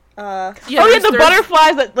thing. The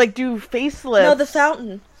butterflies that like do facelifts. No, the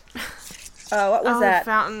fountain. What was that?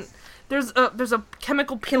 Fountain. There's a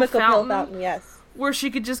chemical peel fountain. Yes. Where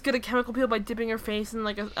she could just get a chemical peel by dipping her face in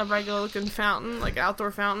like a regular looking fountain, like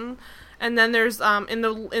outdoor fountain. And then there's in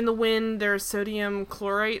the wind there's sodium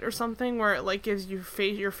chlorate or something where it like gives you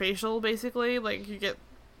your facial basically, like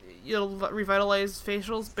you'll revitalize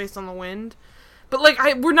facials based on the wind. But like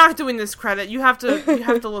we're not doing this credit. You have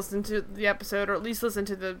to listen to the episode or at least listen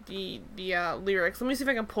to the lyrics. Let me see if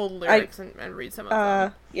I can pull the lyrics and read some of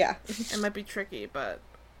them. Yeah. It might be tricky, but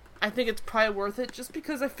I think it's probably worth it just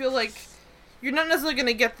because I feel like you're not necessarily going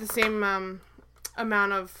to get the same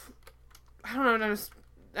amount of I don't know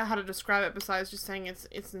how to describe it besides just saying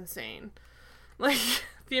it's insane. Like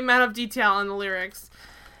the amount of detail in the lyrics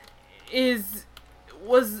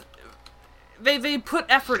was they put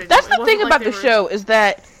effort into it. That's the thing about the show is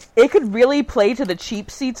that it could really play to the cheap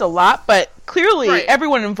seats a lot, but clearly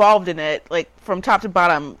everyone involved in it, like from top to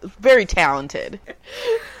bottom, is very talented.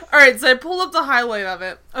 Alright, so I pulled up the highlight of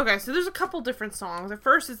it. Okay, so there's a couple different songs. At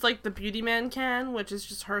first it's like the Beauty Man Can, which is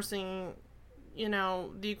just her singing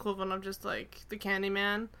the equivalent of just, like, the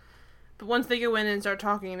Candyman. But once they go in and start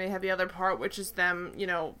talking, they have the other part, which is them,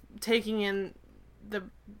 taking in the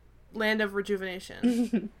land of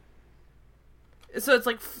rejuvenation. So it's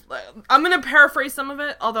like, I'm going to paraphrase some of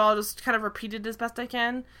it, although I'll just kind of repeat it as best I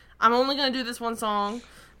can. I'm only going to do this one song,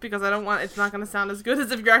 because it's not going to sound as good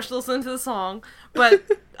as if you're actually listening to the song. But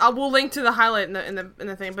we'll link to the highlight in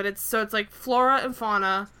the thing. But it's like flora and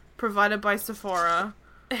fauna provided by Sephora,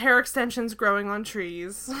 hair extensions growing on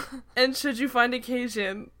trees, and should you find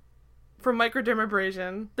occasion for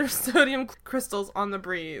microdermabrasion, there's sodium crystals on the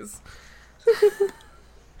breeze.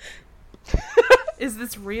 Is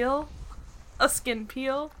this real? A skin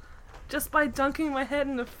peel? Just by dunking my head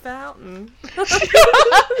in a fountain.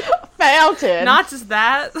 Fountain? Not just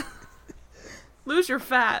that. Lose your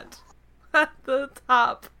fat at the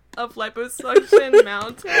top of liposuction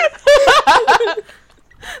mountain.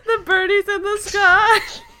 The birdies in the sky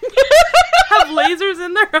have lasers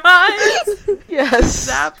in their eyes. Yes.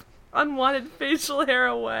 Zap unwanted facial hair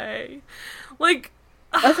away. Like,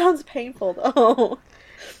 that sounds painful, though.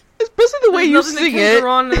 Especially the way you sing it.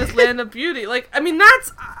 On in this land of beauty. Like, I mean,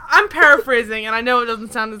 I'm paraphrasing, and I know it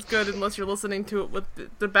doesn't sound as good unless you're listening to it with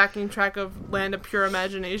the backing track of Land of Pure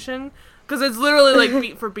Imagination, because it's literally, like,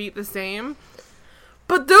 beat for beat the same.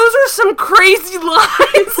 But those are some crazy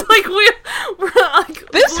lines. Like, we're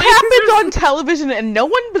like... This happened on television, and no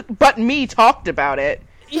one but me talked about it.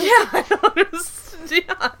 Yeah, I don't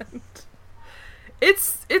understand.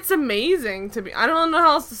 It's amazing to me. I don't know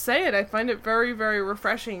how else to say it. I find it very, very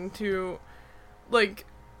refreshing to, like,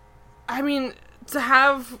 I mean, to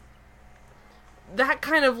have that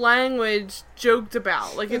kind of language joked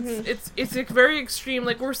about. Like, it's a very extreme,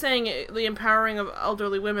 like we're saying, the empowering of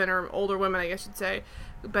elderly women, or older women, I guess you'd say,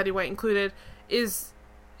 Betty White included, is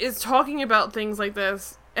talking about things like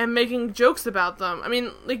this and making jokes about them. I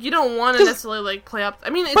mean, like, you don't want to necessarily, like, play up... I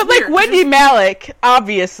mean, it's but, weird. like, Wendy Malick,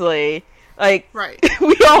 obviously... Like, right.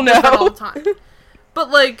 We all know. All the time. But,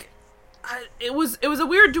 like, it was a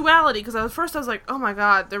weird duality, because at first I was like, oh my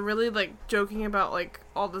god, they're really, like, joking about, like,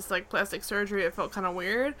 all this, like, plastic surgery. It felt kind of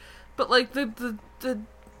weird. But, like, the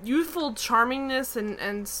youthful charmingness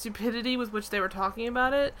and stupidity with which they were talking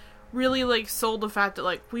about it really, like, sold the fact that,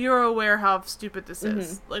 like, we are aware how stupid this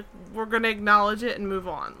is. Like, we're gonna acknowledge it and move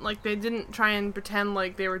on. Like, they didn't try and pretend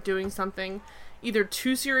like they were doing something either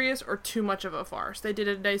too serious or too much of a farce. They did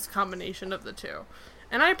a nice combination of the two.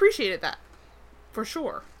 And I appreciated that. For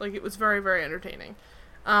sure. Like, it was very, very entertaining.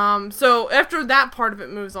 So, after that part of it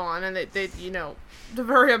moves on, and they you know, they're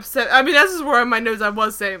very upset. I mean, this is where in my notes I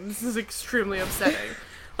was saying, this is extremely upsetting.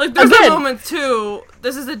 Like, there's a moment, too,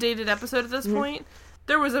 this is a dated episode at this point,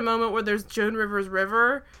 there was a moment where there's Joan Rivers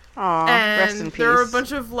River, Aw, and rest in peace. there were a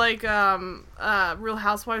bunch of, like, Real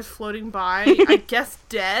Housewives floating by, I guess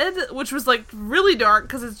dead, which was, like, really dark,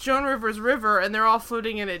 because it's Joan Rivers River, and they're all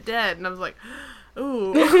floating in it dead, and I was like,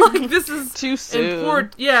 ooh, like, this is... Too soon.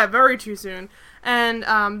 Yeah, very too soon. And,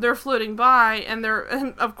 they're floating by, and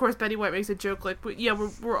and of course, Betty White makes a joke, like, yeah,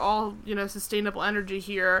 we're all, you know, sustainable energy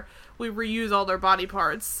here. We reuse all their body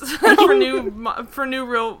parts for new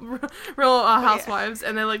real housewives,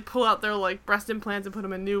 and they, like, pull out their, like, breast implants and put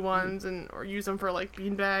them in new ones, or use them for, like,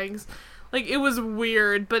 bean bags. Like, it was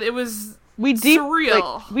weird, but it was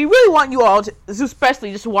surreal. Like, we really want you all to,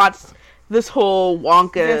 especially, just watch this whole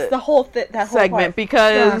Wonka the whole that whole segment, part.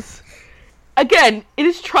 because, again, it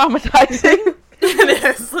is traumatizing.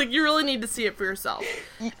 It is. Like, you really need to see it for yourself.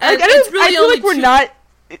 And I feel like we're not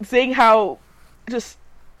saying how just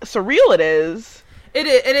surreal it is. It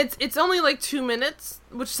is, and it's only like 2 minutes,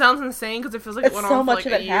 which sounds insane because it feels like it went on for like a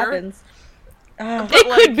year. So much of it happens.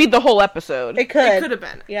 It could be the whole episode. It could. It could have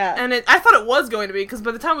been. Yeah. And I thought it was going to be, because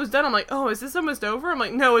by the time it was done, I'm like, oh, is this almost over? I'm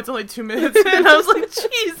like, no, it's only 2 minutes in. I was like,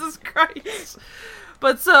 Jesus Christ.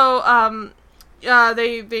 But so,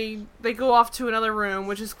 they go off to another room,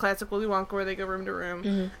 which is classic Willy Wonka, where they go room to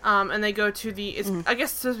room. And they go to I guess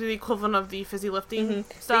it's supposed to be the equivalent of the fizzy lifting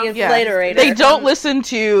stuff. The inflaterator. They don't listen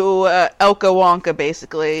to Elka Wonka,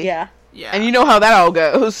 basically. Yeah. Yeah. And you know how that all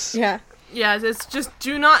goes. Yeah. Yeah, it's just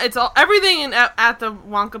it's all, everything at the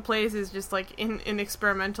Wonka place is just, like, in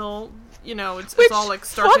experimental, you know, it's all, like,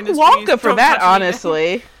 Stark Industries. Wonka for that,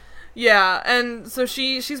 honestly. Yeah, and so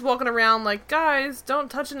she's walking around like, guys, don't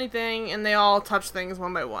touch anything, and they all touch things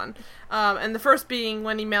one by one. And the first being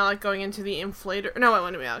Wendy Malick going into the inflator. No,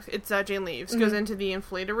 Wendy Malick. It's Jane Leaves goes into the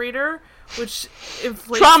inflaterator, which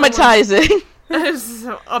inflates. Traumatizing. It's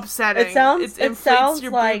so upsetting. It sounds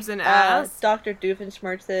your like boobs and ass. Dr.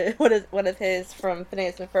 Doofenshmirtz, one of his from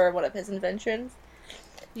Phineas and Ferb, one of his inventions.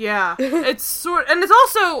 Yeah, it's and it's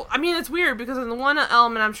also, I mean, it's weird, because in the one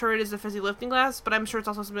element, I'm sure it is the fizzy lifting glass, but I'm sure it's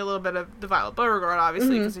also supposed to be a little bit of the Violet Beauregard,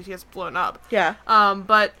 obviously, because she gets blown up. Yeah.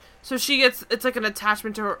 But, so she gets, it's like an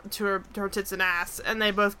attachment to her tits and ass, and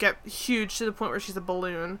they both get huge to the point where she's a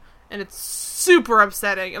balloon, and it's super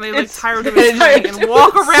upsetting. And they like tie her to a string and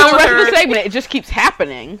walk around with her. The segment, it just keeps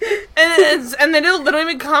happening. And they don't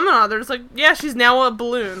even comment on it. They're just like, yeah, she's now a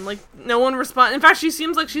balloon. Like, no one responds. In fact, she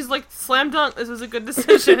seems like she's like, slam dunk, this was a good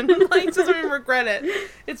decision. Like, doesn't even regret it.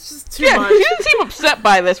 It's just too much. She doesn't seem upset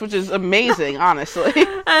by this, which is amazing, honestly.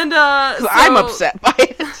 And so I'm upset by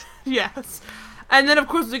it. Yes. And then, of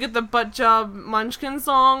course, we get the Butt Job Munchkin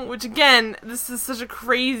song, which, again, this is such a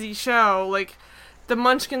crazy show. Like, the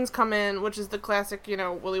Munchkins come in, which is the classic,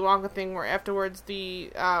 Willy Wonka thing, where afterwards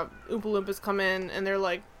the Oompa Loompas come in, and they're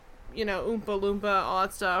like, Oompa Loompa, all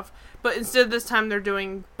that stuff. But instead this time they're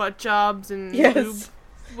doing butt jobs and lube,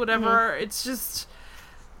 whatever. Mm-hmm. It's just...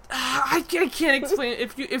 I can't explain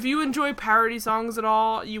it. If you enjoy parody songs at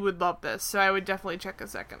all, you would love this. So I would definitely take a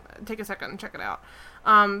second and check it out.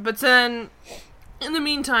 But then... in the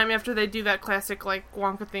meantime, after they do that classic, like,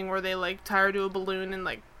 Wonka thing where they, like, tie her to a balloon and,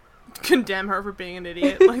 like, condemn her for being an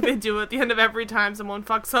idiot, like they do at the end of every time someone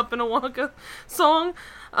fucks up in a Wonka song,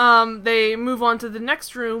 they move on to the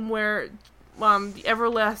next room where the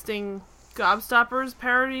Everlasting Gobstoppers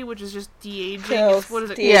parody, which is just de-aging. Pills. What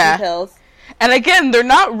is it? De-aging pills. And again, they're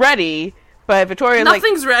not ready, but Victoria's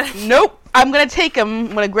Nothing's ready. Nope, I'm gonna take them,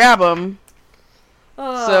 I'm gonna grab them.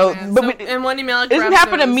 Oh, and Wendy Malick it doesn't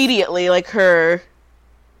happen immediately, like her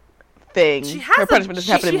thing. Her punishment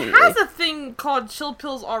doesn't happen immediately. She has a thing called chill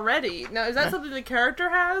pills already. Now, is that something the character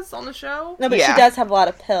has on the show? No, but she does have a lot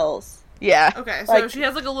of pills. Yeah. Okay, so she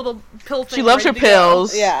has like a little pill thing. She loves her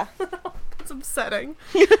pills. Yeah. It's upsetting.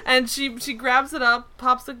 And she grabs it up,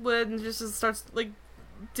 pops the lid, and just starts like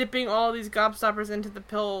dipping all these gobstoppers into the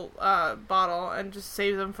pill bottle and just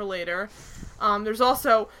saves them for later. There's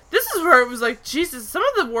also, this is where it was like, Jesus, some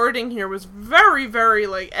of the wording here was very, very,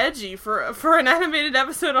 like, edgy for an animated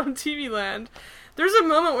episode on TV Land. There's a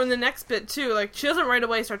moment when the next bit, too, like, she doesn't right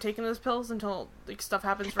away start taking those pills until, like, stuff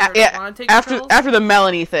happens for her to want to take the pills. After the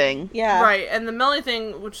Melanie thing. Yeah. Right, and the Melanie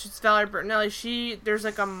thing, which is Valerie Bertinelli, there's,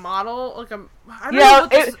 like, a model, like, I don't know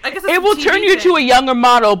what this, I guess it's it will turn you to a younger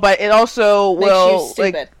model, but it also will,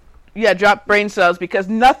 stupid. Like, drop brain cells, because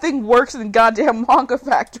nothing works in the goddamn Wonka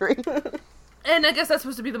factory. And I guess that's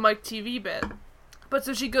supposed to be the Mike TV bit. But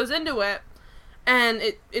so she goes into it, and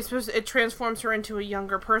it transforms her into a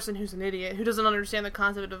younger person who's an idiot, who doesn't understand the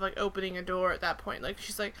concept of, like, opening a door at that point. Like,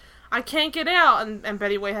 she's like, I can't get out, and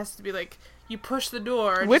Betty White has to be like, you push the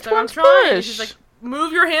door. And which she's like, one's I'm trying. push? And she's like,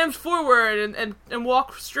 move your hands forward and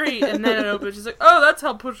walk straight, and then it opens. She's like, oh, that's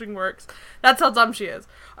how pushing works. That's how dumb she is.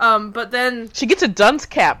 But then... she gets a dunce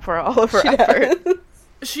cap for all of her effort.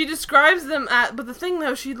 She describes them but the thing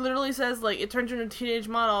though, she literally says, like, it turns her into a teenage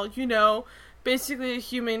model, basically a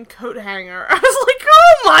human coat hanger. I was like,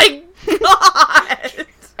 oh my god!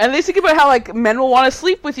 And they think about how, like, men will want to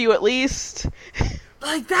sleep with you at least.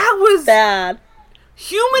 Like, that was... bad.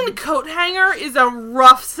 Human coat hanger is a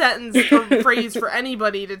rough sentence or phrase for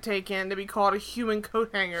anybody to take in, to be called a human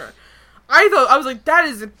coat hanger. I was like, that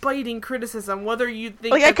is a biting criticism, whether you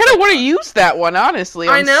think... like, I kind of want to use that one, honestly.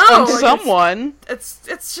 I know. On like, someone. It's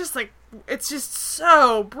just, like, it's just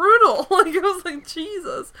so brutal. Like, I was like,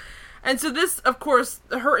 Jesus. And so this, of course,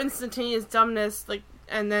 her instantaneous dumbness, like,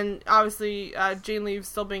 and then, obviously, Jane Leeves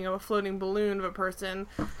still being a floating balloon of a person,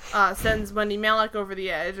 sends Wendy Malick over the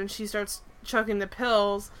edge, and she starts chugging the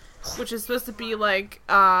pills, which is supposed to be, like,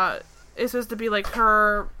 her...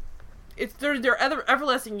 It's their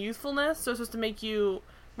everlasting youthfulness, so it's supposed to make you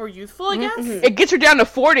more youthful, I guess? Mm-hmm. It gets her down to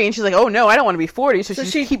 40, and she's like, oh no, I don't want to be 40, so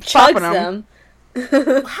she keeps chugs popping them.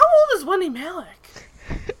 How old is Wendy Malick?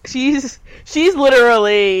 She's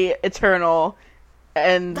literally eternal,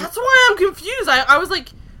 and... that's why I'm confused. I was like,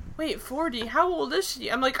 wait, 40? How old is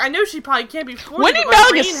she? I'm like, I know she probably can't be 40. Wendy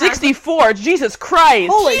Malick is 64, Jesus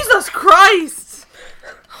Christ! Jesus Christ!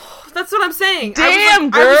 That's what I'm saying.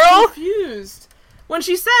 Damn, girl! I was confused. When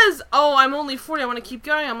she says, oh, I'm only 40, I want to keep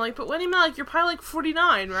going, I'm like, but Wendy Malick, you're probably like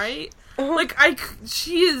 49, right? Like,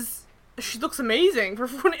 she looks amazing for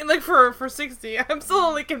 40, like for 60. I'm still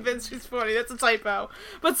only convinced she's 40, that's a typo.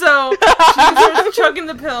 But so, she starts chugging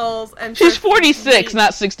the pills, and she's 46,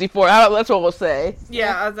 not 64, that's what we'll say.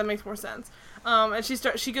 Yeah, that makes more sense. And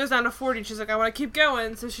she goes down to 40, and she's like, I want to keep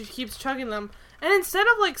going, so she keeps chugging them. And instead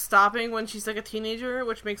of, like, stopping when she's, like, a teenager,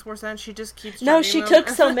 which makes more sense, she just keeps chugging them. No, she took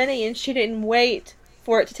so many, and she didn't wait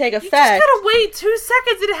for it to take effect. You just gotta wait 2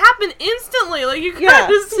 seconds. It happened instantly. Like, you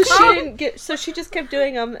gotta so she just kept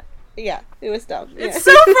doing them. Yeah, it was dumb. It's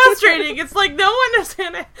so frustrating. It's like no one knows how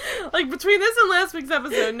to... like, between this and last week's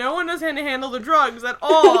episode, no one knows how to handle the drugs at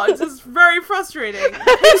all. It's just very frustrating.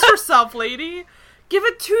 Pace yourself, lady. Give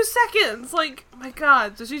it 2 seconds. Like, oh my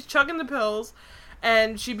god. So she's chugging the pills,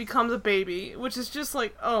 and she becomes a baby, which is just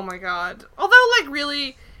like, oh my god. Although, like,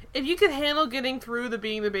 really... if you can handle getting through the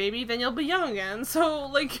being the baby, then you'll be young again. So,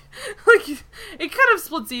 like, it kind of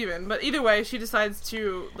splits even. But either way, she decides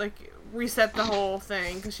to, like, reset the whole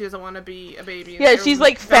thing because she doesn't want to be a baby. Yeah, she's,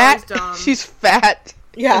 like, fat. She's fat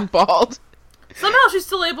and bald. Somehow she's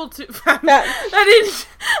still able to. I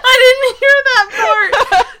didn't hear that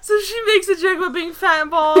part. So she makes a joke about being fat and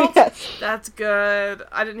bald. Yes. That's good.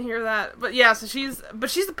 I didn't hear that. But yeah, so she's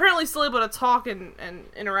apparently still able to talk and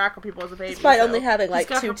interact with people as a baby. Despite only having like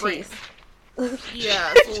 2 teeth.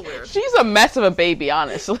 Yeah, it's a little weird. She's a mess of a baby,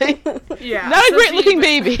 honestly. Yeah, not a great looking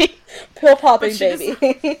baby. Pill popping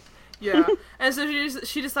baby. Yeah, and so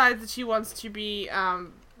she decides that she wants to be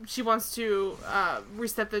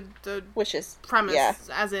reset the wishes premise,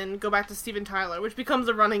 as in go back to Steven Tyler, which becomes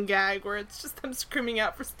a running gag where it's just them screaming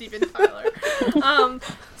out for Steven Tyler.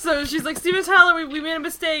 So she's like, Steven Tyler, we made a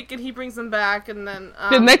mistake, and he brings them back, and then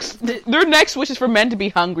their next wish is for men to be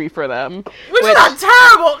hungry for them, which is not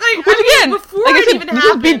terrible. Before it even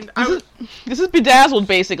happened, this is bedazzled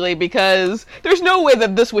basically because there's no way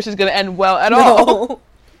that this wish is going to end well at all.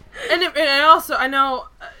 And I know.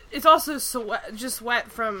 It's also just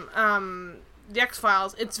wet from the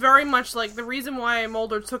X-Files. It's very much like the reason why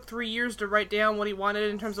Mulder took 3 years to write down what he wanted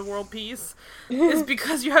in terms of world peace is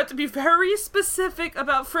because you have to be very specific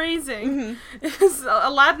about phrasing.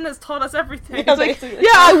 Aladdin has taught us everything. It's like,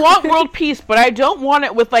 I want world peace, but I don't want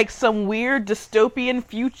it with like some weird dystopian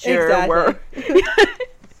future where...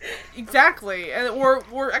 Exactly, and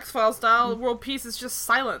or X-Files style world peace is just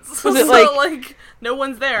silence. So like no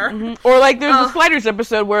one's there. Or like there's the Sliders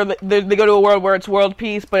episode where they go to a world where it's world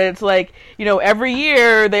peace, but it's like, you know, every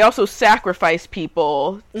year they also sacrifice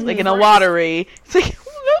people, like in a lottery. It's like,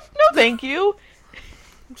 no, thank you.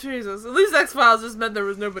 Jesus, at least X-Files just meant there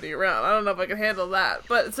was nobody around. I don't know if I can handle that,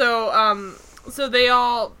 but so they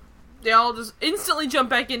all just instantly jump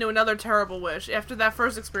back into another terrible wish after that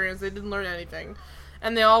first experience. They didn't learn anything.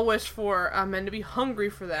 And they all wish for men to be hungry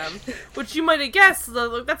for them, which you might have guessed,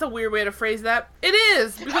 that's a weird way to phrase that. It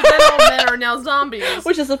is, because then all men are now zombies.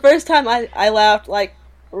 Which is the first time I laughed, like,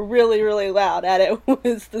 really, really loud at it,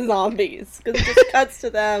 was the zombies. Because it just cuts to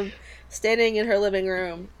them standing in her living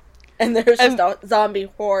room, and there's just a zombie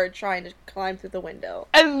horde trying to climb through the window.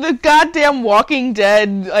 And the goddamn Walking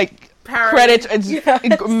Dead, like, credits, it's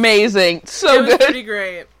amazing. So good. Pretty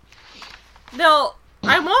great. Now...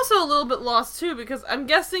 I'm also a little bit lost too because I'm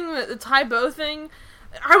guessing that the Tybo thing.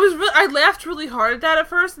 I laughed really hard at that at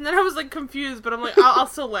first, and then I was like confused. But I'm like, I'll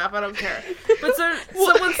still laugh. I don't care. But so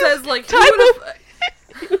someone says like,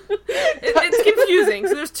 it's confusing.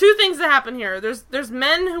 So there's 2 things that happen here. There's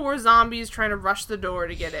men who are zombies trying to rush the door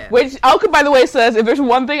to get in. Which Alka, by the way, says if there's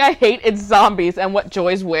one thing I hate, it's zombies and what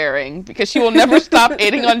Joy's wearing because she will never stop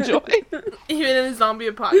hating on Joy, even in the zombie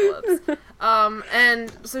apocalypse.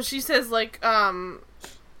 And so she says like,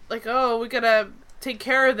 oh, we gotta take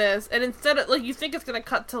care of this, and instead of, like, you think it's gonna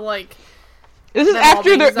cut to, like... This is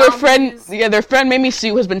after their friend Mimi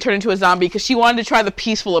Sue has been turned into a zombie, because she wanted to try the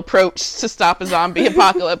peaceful approach to stop a zombie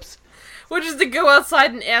apocalypse. Which is to go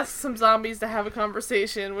outside and ask some zombies to have a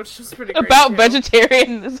conversation, which was pretty great, about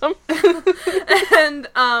vegetarianism. And,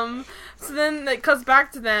 so then it cuts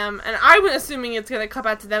back to them, and I'm assuming it's gonna cut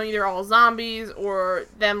back to them either all zombies, or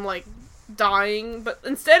them, like, dying, but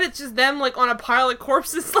instead it's just them like on a pile of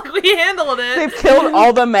corpses like we handled it. They've killed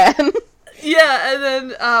all the men. Yeah, and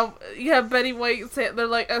then you have Betty White say, they're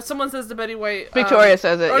like, someone says to Betty White, Victoria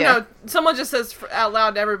says it, no, someone just says out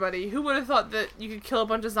loud to everybody, who would have thought that you could kill a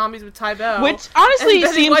bunch of zombies with Tybo? Which honestly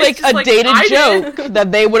seems like a dated joke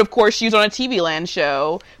that they would of course use on a TV Land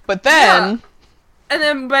show, but then... Yeah. And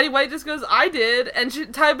then Betty White just goes, I did, and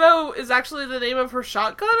Tybo is actually the name of her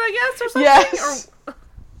shotgun, I guess, or something? Yes.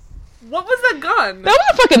 What was that gun? That was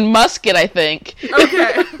a fucking musket, I think.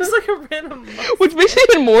 Okay. It was like a random musket. Which makes it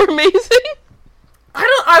even more amazing.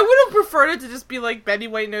 I would have preferred it to just be like Betty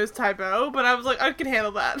White knows Tybo, but I was like, I can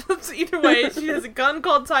handle that. So either way, she has a gun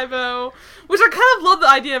called Tybo, which I kind of love the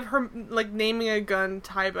idea of her, like, naming a gun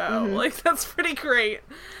Tybo. Mm-hmm. Like, that's pretty great.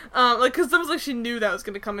 Like, because it was like she knew that was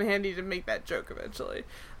going to come in handy to make that joke eventually.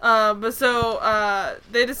 But so,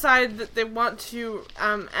 they decide that they want to,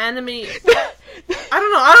 animate... I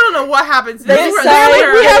don't know what happens. We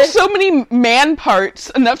have so many man parts,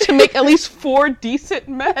 enough to make at least 4 decent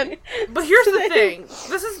men. But here's the thing.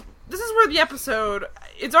 This is where the episode,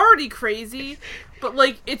 it's already crazy, but,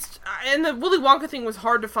 like, and the Willy Wonka thing was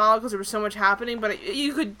hard to follow because there was so much happening, but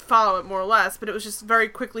you could follow it more or less, but it was just very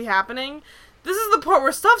quickly happening. this is the part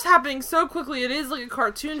where stuff's happening so quickly. It is like a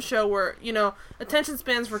cartoon show where, you know, attention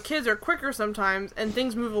spans for kids are quicker sometimes, and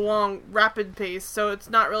things move along rapid pace. So it's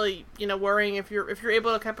not really, you know, worrying if you're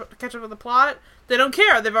able to catch up with the plot. They don't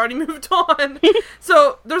care. They've already moved on.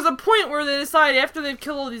 So there's a point where they decide after they've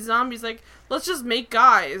killed all these zombies, like, let's just make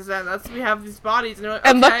guys, and we have these bodies. And, like, okay.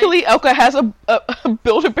 And luckily, Elka has a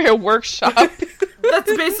Build-A-Bear workshop.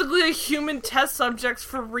 That's basically a human test subjects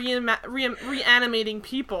for reanimating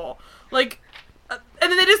people. Like,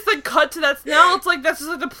 and then they just, like, cut to that. Now it's like, that's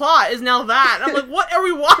just, like, the plot is now that. And I'm like, what are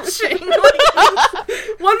we watching? Like, 1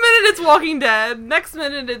 minute it's Walking Dead, next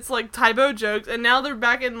minute it's, like, Tybo jokes, and now they're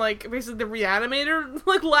back in, like, basically the reanimator,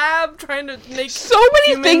 like, lab, trying to make so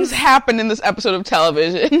many things happen in this episode of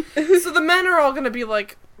television. So the men are all gonna be,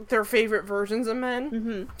 like, their favorite versions of men.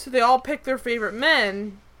 Mm-hmm. So they all pick their favorite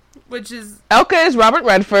men, which is... Elka is Robert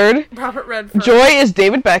Redford. Robert Redford. Joy is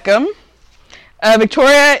David Beckham.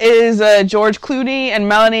 Victoria is George Clooney, and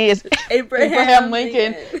Melanie is Abraham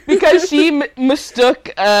Lincoln. Because she mistook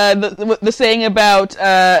the saying about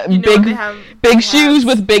big shoes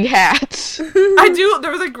with big hats.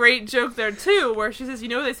 There was a great joke there, too, where she says, you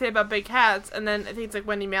know what they say about big hats? And then I think it's like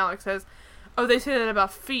Wendy Malick says, oh, they say that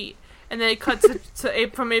about feet. And then it cuts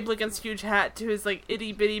from Abe Lincoln's huge hat to his, like,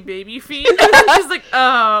 itty-bitty baby feet. And she's like,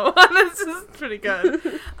 oh, this is pretty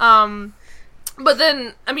good. But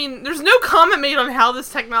then, I mean, there's no comment made on how this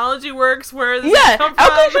technology works, where this come from.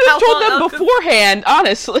 Elka should have told them beforehand,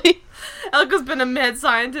 honestly. Elka's been a mad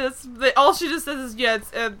scientist. All she just says is,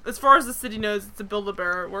 it's, as far as the city knows, it's a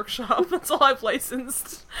Build-A-Bear workshop. That's all I've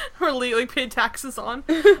licensed or legally paid taxes on.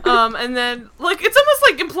 And then, like, it's almost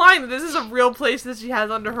like implying that this is a real place that she has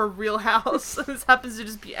under her real house. And this happens to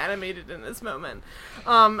just be animated in this moment.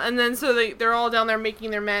 And then so they're all down there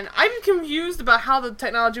making their men. I'm confused about how the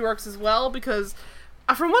technology works as well, because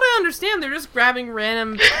from what I understand, they're just grabbing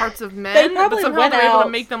random parts of men, but somehow they're able to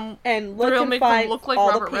make them look like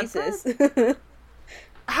Robert Redford.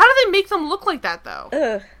 How do they make them look like that, though?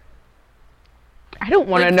 Ugh. I don't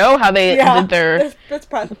want to know how they did their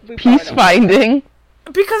peace finding.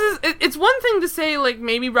 Because it's one thing to say, like,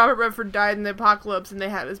 maybe Robert Redford died in the apocalypse and they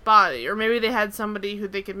had his body, or maybe they had somebody who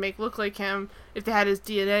they could make look like him if they had his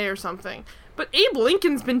DNA or something. But Abe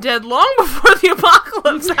Lincoln's been dead long before the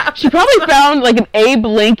apocalypse happened. She probably found, like, an Abe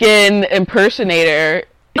Lincoln impersonator.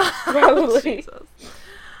 Probably.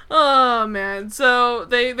 Oh, man. So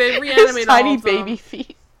they reanimate his tiny baby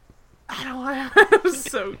feet. I don't want to. It was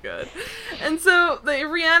so good. And so they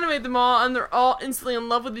reanimate them all, and they're all instantly in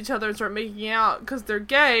love with each other and start making out because they're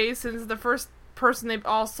gay, since the first person they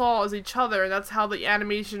all saw is each other. That's how the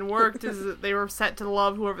animation worked, is that they were set to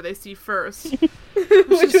love whoever they see first.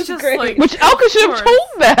 Which is just great. Like, which Elka should have told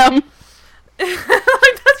them.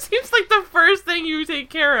 Like, that seems like the first thing you take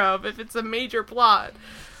care of if it's a major plot.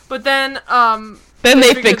 But then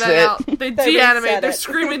they fix it. Out. They de-animate. They're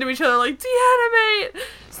screaming to each other like, de-animate!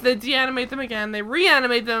 So they de-animate them again. They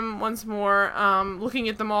reanimate them once more, looking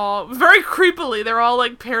at them all very creepily. They're all,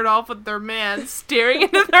 like, paired off with their man, staring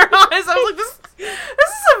into their eyes. I was like, this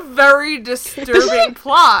is a very disturbing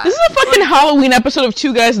plot. This is a fucking Halloween episode of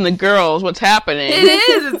Two Guys and the Girls. What's happening? It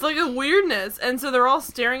is. It's like a weirdness. And so they're all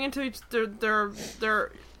staring into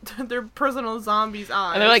their personal zombies'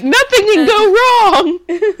 eyes. And they're like, nothing can go wrong!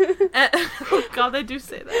 And, oh god, they do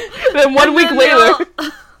say that. Then one week later,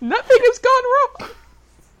 nothing has gone wrong!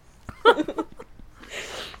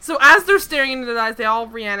 So as they're staring into their eyes, they all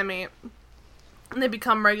reanimate. And they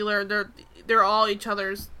become regular. They're all each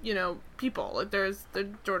other's, you know, people. Like, there's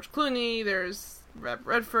George Clooney, there's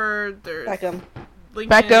Redford, there's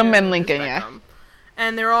Beckham and Lincoln, yeah.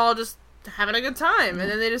 And they're all just having a good time. And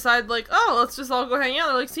then they decide, like, oh, let's just all go hang out.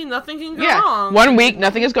 They're like, see, nothing can go wrong. 1 week,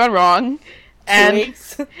 nothing has gone wrong. And 2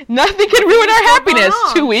 weeks. Nothing can ruin our happiness.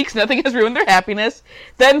 2 weeks, nothing has ruined their happiness.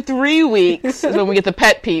 Then 3 weeks is when we get the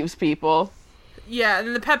pet peeves, people. Yeah,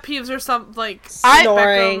 and the pet peeves are some, like,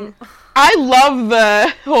 snoring. I love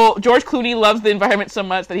the whole... George Clooney loves the environment so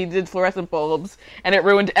much that he did fluorescent bulbs, and it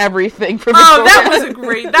ruined everything for Victoria. Oh, that was a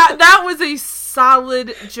great... That was a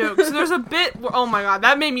solid joke. So there's a bit where... Oh my god,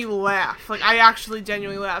 that made me laugh. Like, I actually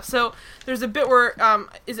genuinely laughed. So there's a bit where...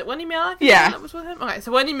 is it Wendy Malick? Yeah. That was with him? Okay,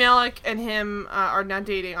 so Wendy Malick and him are now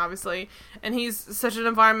dating, obviously. And he's such an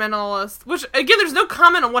environmentalist. Which, again, there's no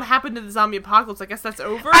comment on what happened to the zombie apocalypse. I guess that's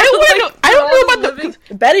over. I don't know about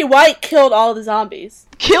the... Betty White killed all the zombies.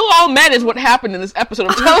 Kill all men is what happened in this episode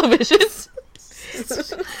of television.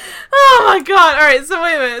 Oh my god. Alright, so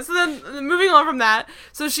wait a minute. So then, moving on from that.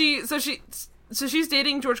 So she's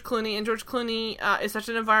dating George Clooney, and George Clooney is such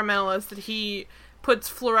an environmentalist that he puts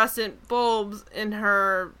fluorescent bulbs in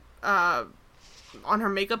her, on her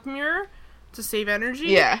makeup mirror to save energy.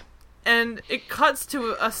 Yeah. and it cuts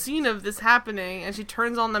to a scene of this happening, and she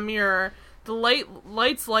turns on the mirror, the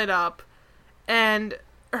lights light up, and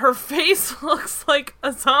her face looks like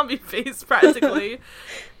a zombie face, practically.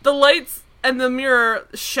 The lights and the mirror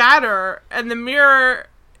shatter, and the mirror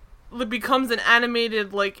becomes an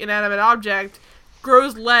animated, like, inanimate object,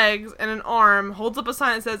 grows legs and an arm, holds up a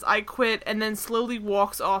sign that says, "I quit," and then slowly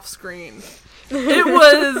walks off screen. It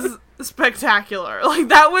was spectacular. Like,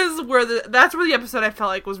 that's where the episode I felt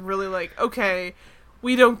like was really like, okay,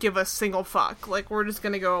 we don't give a single fuck. Like, we're just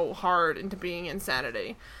gonna go hard into being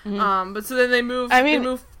insanity. Mm-hmm. But so then they move.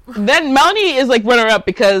 Then Melanie is like runner-up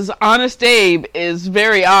because Honest Abe is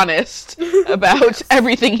very honest about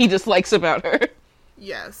everything he dislikes about her.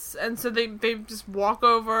 Yes, and so they just walk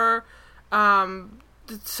over,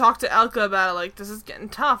 to talk to Elka about it, like, this is getting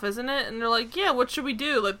tough, isn't it? And they're like, yeah, what should we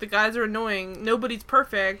do? Like, the guys are annoying, nobody's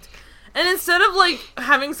perfect. And instead of, like,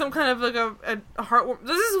 having some kind of, like, a heartwarming...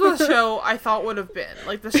 This is what the show I thought would have been.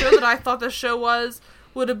 Like, the show that I thought the show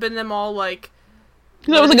would have been them all, like...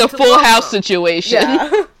 That was like a Full House situation.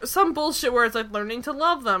 Yeah. Some bullshit where it's, like, learning to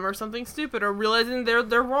love them or something stupid or realizing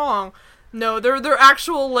they're wrong. No, their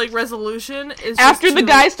actual, like, resolution is after just the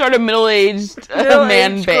guys start a middle-aged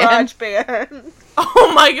man band.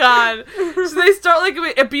 Oh my god. So they start, like,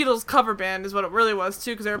 a Beatles cover band is what it really was,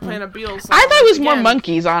 too, because they were playing a Beatles song. I thought it was more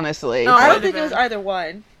Monkees, honestly. No, I don't think it was either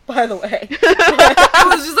one, by the way. It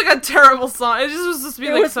was just, like, a terrible song. It just was supposed to be,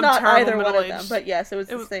 like, some terrible middle-aged... One of them, but yes, it was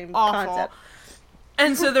the same awful concept.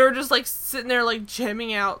 And so they were just, like, sitting there, like,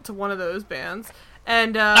 jamming out to one of those bands.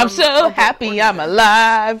 And, I'm so happy I'm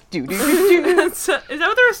alive. Is that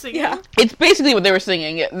what they were singing? Yeah. It's basically what they were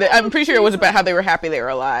singing. I'm pretty sure it was about how they were happy they were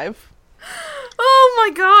alive. Oh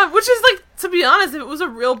my god. Which is, like, to be honest, if it was a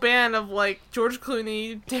real band of, like, George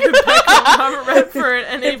Clooney, David Beckham, Robert Redford,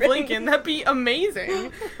 and Abe Lincoln, that'd be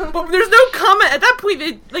amazing. But there's no comment. At that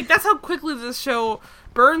point, that's how quickly this show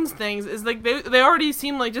burns things, is, like, they already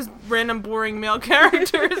seem like just random boring male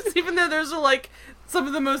characters, even though there's, like, some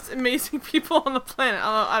of the most amazing people on the planet.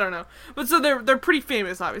 I don't know. But so they're pretty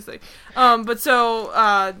famous, obviously. But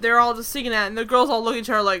so they're all just singing that, and the girls all look at each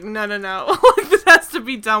other like, no. Like, this has to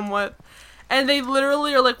be done with. And they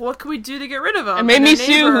literally are like, what can we do to get rid of him? And Mamie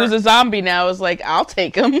Sue, who's a zombie now, is like, I'll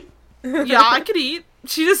take him. Yeah, I could eat.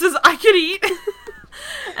 She just says, I could eat.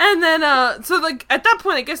 And then, so, like, at that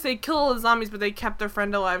point, I guess they kill all the zombies, but they kept their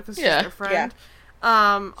friend alive because she's their friend.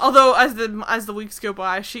 Yeah. Although as the weeks go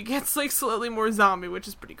by, she gets, like, slightly more zombie, which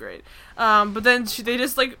is pretty great. But then they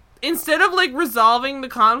just, like, instead of, like, resolving the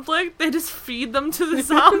conflict, they just feed them to the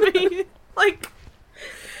zombie.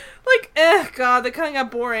 God, that kind of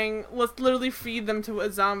got boring. Let's literally feed them to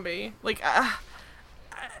a zombie. Like,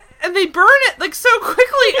 and they burn it, like, so quickly.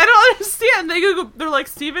 I don't understand. They're like,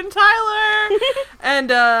 Steven Tyler.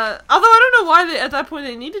 And, although I don't know why at that point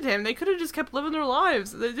they needed him. They could have just kept living their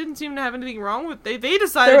lives. They didn't seem to have anything wrong with They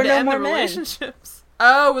decided to end their relationships.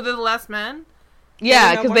 Oh, were they the last men?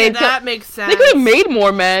 Yeah, because that makes sense. They could have made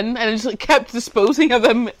more men and just, like, kept disposing of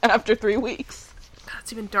them after 3 weeks.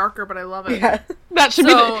 It's even darker, but I love it. Yeah. That should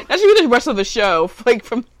be the rest of the show, like,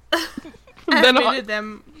 from then on.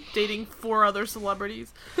 Them dating 4 other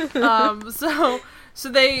celebrities. So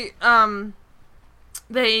they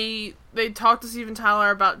talk to Steven Tyler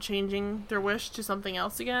about changing their wish to something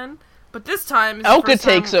else again. But this time, Elka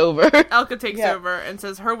takes over. Elka takes over and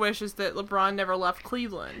says her wish is that LeBron never left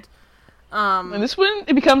Cleveland. And this one,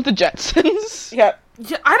 it becomes the Jetsons. Yep.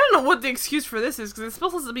 Yeah, I don't know what the excuse for this is, because it's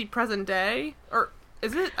supposed to be present day, or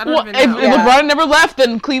is it? I don't even know. If LeBron never left,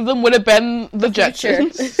 then Cleveland would have been the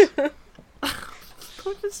Jetsons.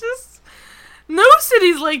 It's just... No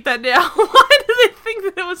city's like that now. Why do they think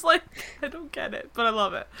that it was like... I don't get it, but I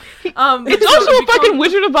love it. It's also a fucking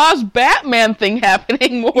Wizard of Oz Batman thing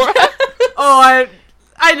happening more.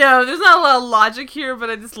 I know, there's not a lot of logic here, but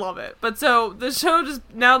I just love it. But so, the show just,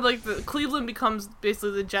 now, like, Cleveland becomes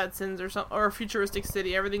basically the Jetsons or a futuristic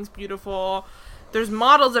city. Everything's beautiful. There's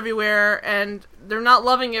models everywhere, and they're not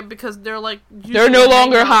loving it because they're, like... They're no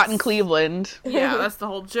longer hot in Cleveland. Yeah, that's the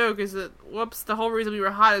whole joke, is that, the whole reason we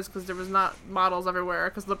were hot is because there was not models everywhere,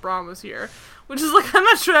 because LeBron was here. Which is, like, I'm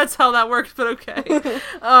not sure that's how that works, but okay.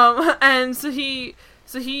 And so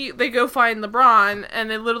they go find LeBron, and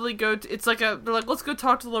they literally go to, they're like, let's go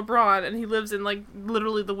talk to LeBron, and he lives in, like,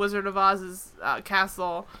 literally the Wizard of Oz's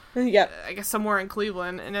castle. Yeah. I guess somewhere in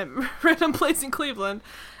Cleveland, in a random place in Cleveland.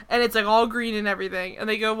 And it's, like, all green and everything, and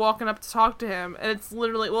they go walking up to talk to him, and it's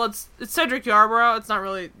literally, it's Cedric Yarborough, it's not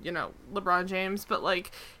really, LeBron James, but,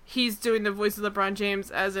 like, he's doing the voice of LeBron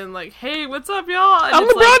James, as in, like, hey, what's up, y'all? And I'm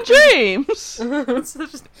LeBron James! It's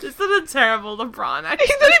such a terrible LeBron.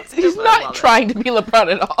 He's not trying to be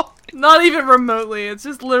LeBron at all. Not even remotely. It's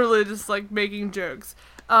just literally just, like, making jokes.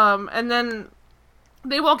 And then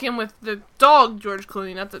they walk in with the dog, George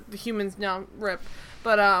Clooney, not the humans now, rip.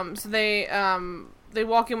 But, so they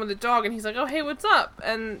walk in with the dog, and he's like, oh, hey, what's up?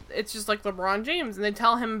 And it's just, like, LeBron James. And they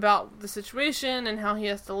tell him about the situation and how he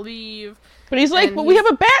has to leave. But he's like, we have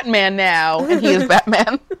a Batman now. And he is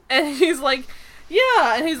Batman. And he's like,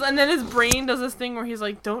 yeah. And then his brain does this thing where he's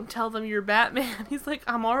like, don't tell them you're Batman. He's like,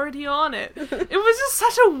 I'm already on it. It was just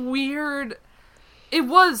such a weird... It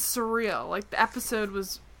was surreal. Like, the episode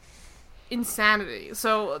was insanity.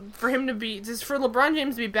 So for him to be, just for LeBron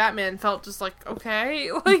James to be Batman felt just like, okay,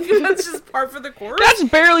 like that's just part for the course. That's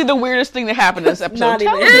barely the weirdest thing to happen in this episode.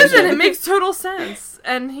 It isn't. It makes total sense,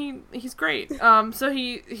 and he's great. So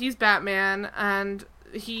he's Batman, and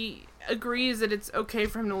he agrees that it's okay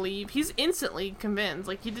for him to leave. He's instantly convinced.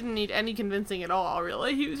 Like, he didn't need any convincing at all.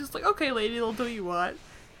 Really, he was just like, okay, lady, they'll do you what.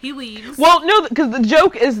 He leaves. Well, no, because the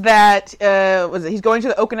joke is that he's going to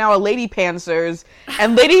the Okinawa Lady Pantsers,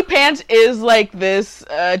 and Lady Pants is like this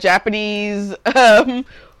Japanese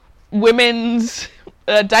women's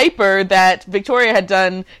diaper that Victoria had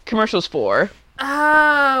done commercials for.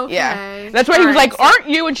 Oh, okay. Yeah, that's why he was like, "Aren't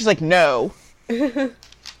you?" And she's like, "No." Yeah,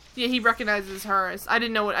 he recognizes her as... I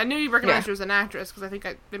didn't know what... I knew he recognized her as an actress, because I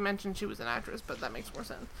think they mentioned she was an actress, but that makes more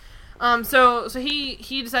sense. So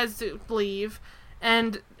he decides to leave.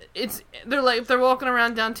 And they're walking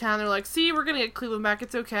around downtown, they're like, see, we're gonna get Cleveland back,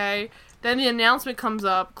 it's okay. Then the announcement comes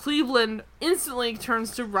up, Cleveland instantly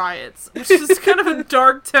turns to riots, which is kind of a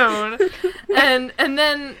dark tone. And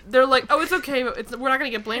then they're like, oh, it's okay, but we're not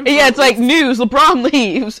gonna get blamed for it. Yeah, it's like, news, LeBron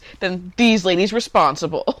leaves, then these ladies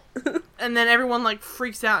responsible. And then everyone, like,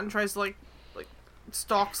 freaks out and tries to, like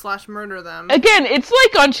stalk/murder them. Again, it's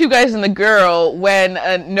like on Two Guys and the Girl when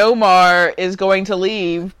Nomar is going to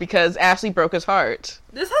leave because Ashley broke his heart.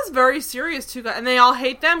 This has very serious Two Guys, and they all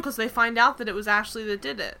hate them because they find out that it was Ashley that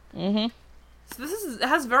did it. Mm-hmm. So it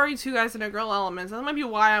has very Two Guys and a Girl elements. That might be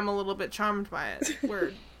why I'm a little bit charmed by it.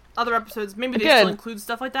 Where other episodes, maybe they still include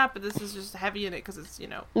stuff like that, but this is just heavy in it because it's,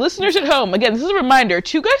 Listeners at home, again, this is a reminder,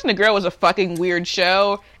 Two Guys and a Girl was a fucking weird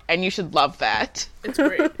show, and you should love that. It's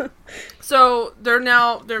great. So, we're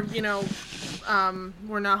now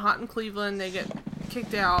hot in Cleveland, they get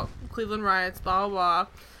kicked out, Cleveland riots, blah, blah, blah.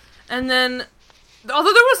 And then,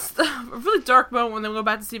 although there was a really dark moment when they go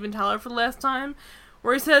back to Steven Tyler for the last time,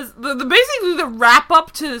 where he says, basically the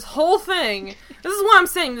wrap-up to this whole thing, this is why I'm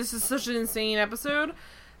saying this is such an insane episode.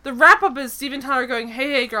 The wrap-up is Steven Tyler going,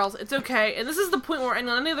 hey, girls, it's okay. And this is the point where in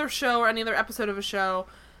any other show or any other episode of a show,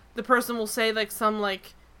 the person will say, like, some,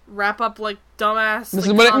 like, wrap-up, like, dumbass... This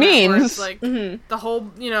is what it means. It's, like, the whole,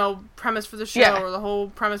 premise for the show or the whole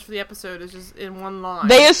premise for the episode is just in one line.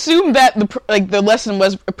 They assumed that, the lesson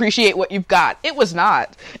was appreciate what you've got. It was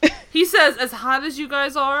not. He says, as hot as you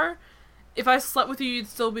guys are, if I slept with you, you'd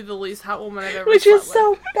still be the least hot woman I've ever Which slept with. Which is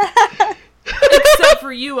so bad. Except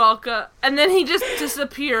for you, Elka. And then he just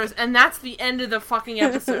disappears, and that's the end of the fucking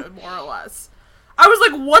episode, more or less. I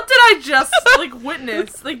was like, what did I just,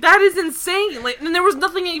 witness? Like, that is insane. Like, and there was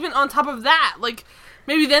nothing even on top of that. Like,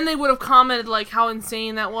 maybe then they would have commented, like, how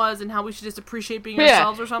insane that was, and how we should just appreciate being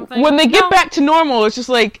ourselves or something. When they get back to normal, it's just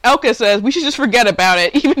like, Elka says, we should just forget about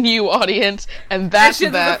it, even you, audience, and that's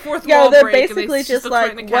that. They're basically just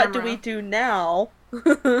like, what do we do now?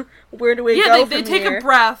 Where do we go they take a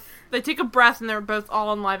breath. They take a breath, and they're both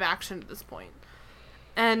all in live action at this point.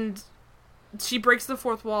 And she breaks the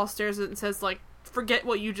fourth wall, stares at it, and says, like, forget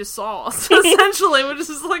what you just saw. So essentially, we're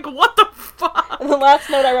just like, what the fuck? And the last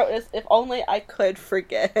note I wrote is, if only I could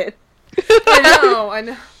forget. I know.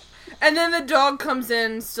 And then the dog comes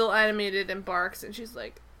in, still animated, and barks, and she's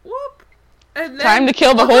like, whoop. And then, time to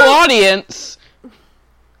kill the whole audience.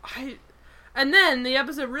 And then the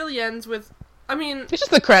episode really ends with, it's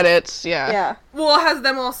just the credits, yeah. Well, it has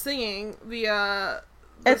them all singing the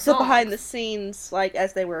it's the behind the scenes, like,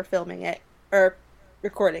 as they were filming it, or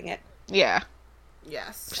recording it. Yeah.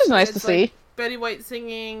 Yes. Which is nice to see. Betty White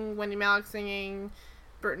singing, Wendy Malick singing,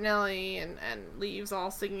 Bertinelli and Leaves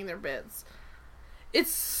all singing their bits.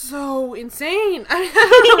 It's so insane. I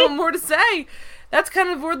don't know what more to say. That's kind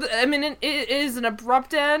of where it is an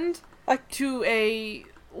abrupt end to a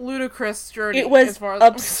ludicrous journey. It was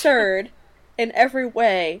absurd in every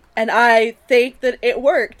way, and I think that it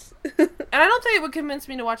worked. And I don't think it would convince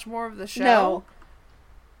me to watch more of the show. No.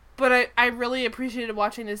 But I really appreciated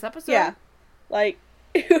watching this episode. Yeah. Like,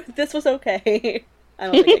 this was okay. I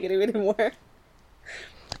don't think I can do it anymore.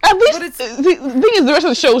 At least, the thing is, the rest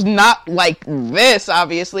of the show is not like this,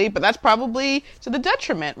 obviously, but that's probably to the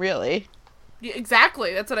detriment, really. Yeah,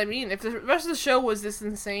 exactly, that's what I mean. If the rest of the show was this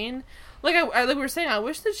insane, like we were saying, I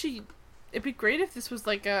wish that she it'd be great if this was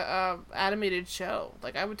like a animated show.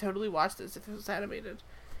 Like, I would totally watch this if it was animated,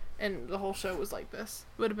 and the whole show was like this.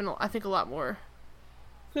 It would have been, I think, a lot more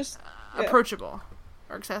Just approachable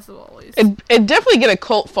or accessible, at least. It'd definitely get a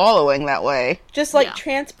cult following that way. Just like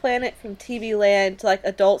transplant it from TV Land to like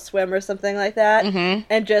Adult Swim or something like that,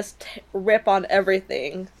 and just rip on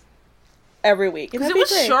everything every week. Because it was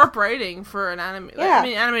sharp writing for an anime. Like, Yeah. I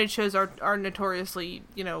mean, animated shows are notoriously,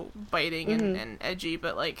 biting and edgy,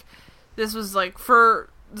 but like this was like, for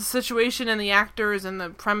the situation and the actors and the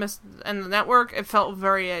premise and the network, it felt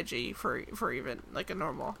very edgy for even like a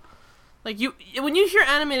normal. Like, when you hear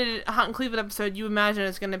animated Hot in Cleveland episode, you imagine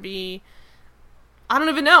it's going to be, I don't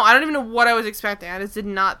even know what I was expecting. I just did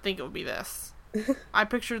not think it would be this. I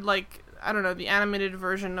pictured, like, I don't know, the animated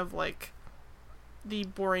version of, like, the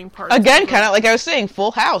boring parts. Again, kind of like I was saying,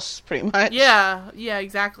 Full House, pretty much. Yeah,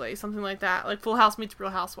 exactly. Something like that. Like, Full House meets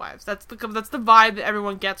Real Housewives. That's the vibe that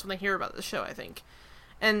everyone gets when they hear about the show, I think.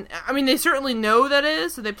 And, I mean, they certainly know that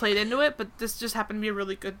is, so they played into it, but this just happened to be a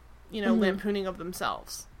really good, lampooning of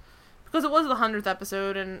themselves. Because it was the 100th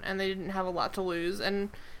episode, and they didn't have a lot to lose, and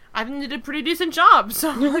I think they did a pretty decent job.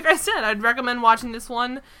 So, like I said, I'd recommend watching this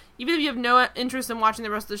one. Even if you have no interest in watching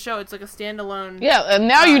the rest of the show, it's like a standalone. Yeah, and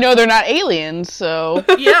now you know they're not aliens, so.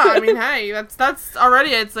 Yeah, I mean, hey, that's already,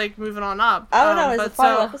 it's like moving on up. I don't know, is the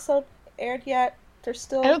final episode aired yet? There's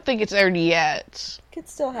still... I don't think it's aired yet. Could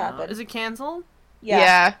still happen. Is it canceled?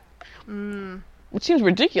 Yeah. Which seems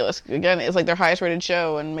ridiculous. Again, it's like their highest rated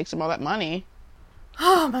show and makes them all that money.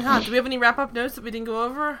 Oh my god, do we have any wrap-up notes that we didn't go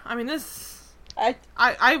over? I mean, this...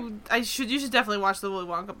 you should definitely watch the Willy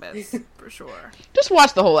Wonka bits, for sure. Just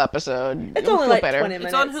watch the whole episode. It's only like 20 minutes.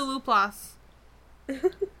 It's on Hulu Plus.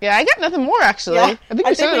 Yeah, I got nothing more, actually. Yeah, I think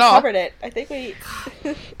we said it all. covered it. I think we...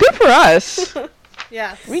 Good for us.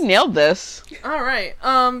 Yes. We nailed this. Alright,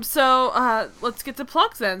 so, let's get to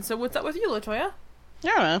plugs then. So what's up with you, LaToya? I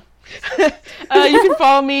don't know. You can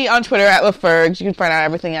follow me on Twitter at LaFergs. You can find out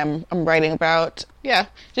everything I'm writing about. Yeah,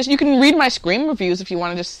 just you can read my Scream reviews if you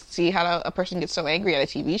want to just see how a person gets so angry at a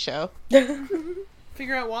TV show.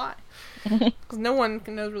 Figure out why. Because no one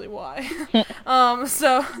knows really why.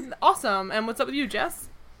 So, awesome. And what's up with you, Jess?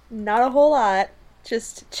 Not a whole lot.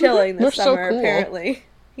 Just chilling this We're summer, so cool. apparently.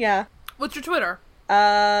 Yeah. What's your Twitter?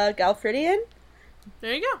 Galfridian?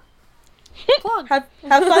 There you go. Plug. Have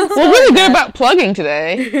fun. We're really good about plugging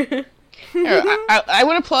today. Here, I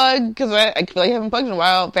want to plug, because I feel like I haven't plugged in a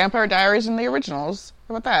while, Vampire Diaries and the originals.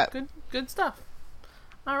 How about that? Good stuff.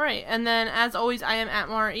 Alright, and then as always, I am at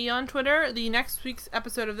Mara E on Twitter. The next week's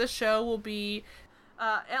episode of this show will be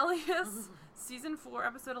Alias Season 4,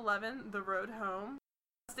 Episode 11, The Road Home.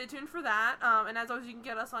 Stay tuned for that. And as always, you can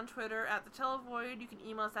get us on Twitter at The Televoid. You can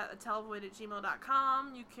email us at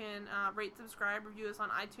thetelevoid@gmail.com. You can rate, subscribe, review us on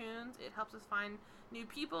iTunes. It helps us find new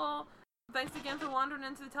people. Thanks again for wandering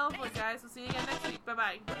into The Televoid, guys. We'll see you again next week.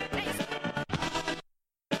 Bye-bye.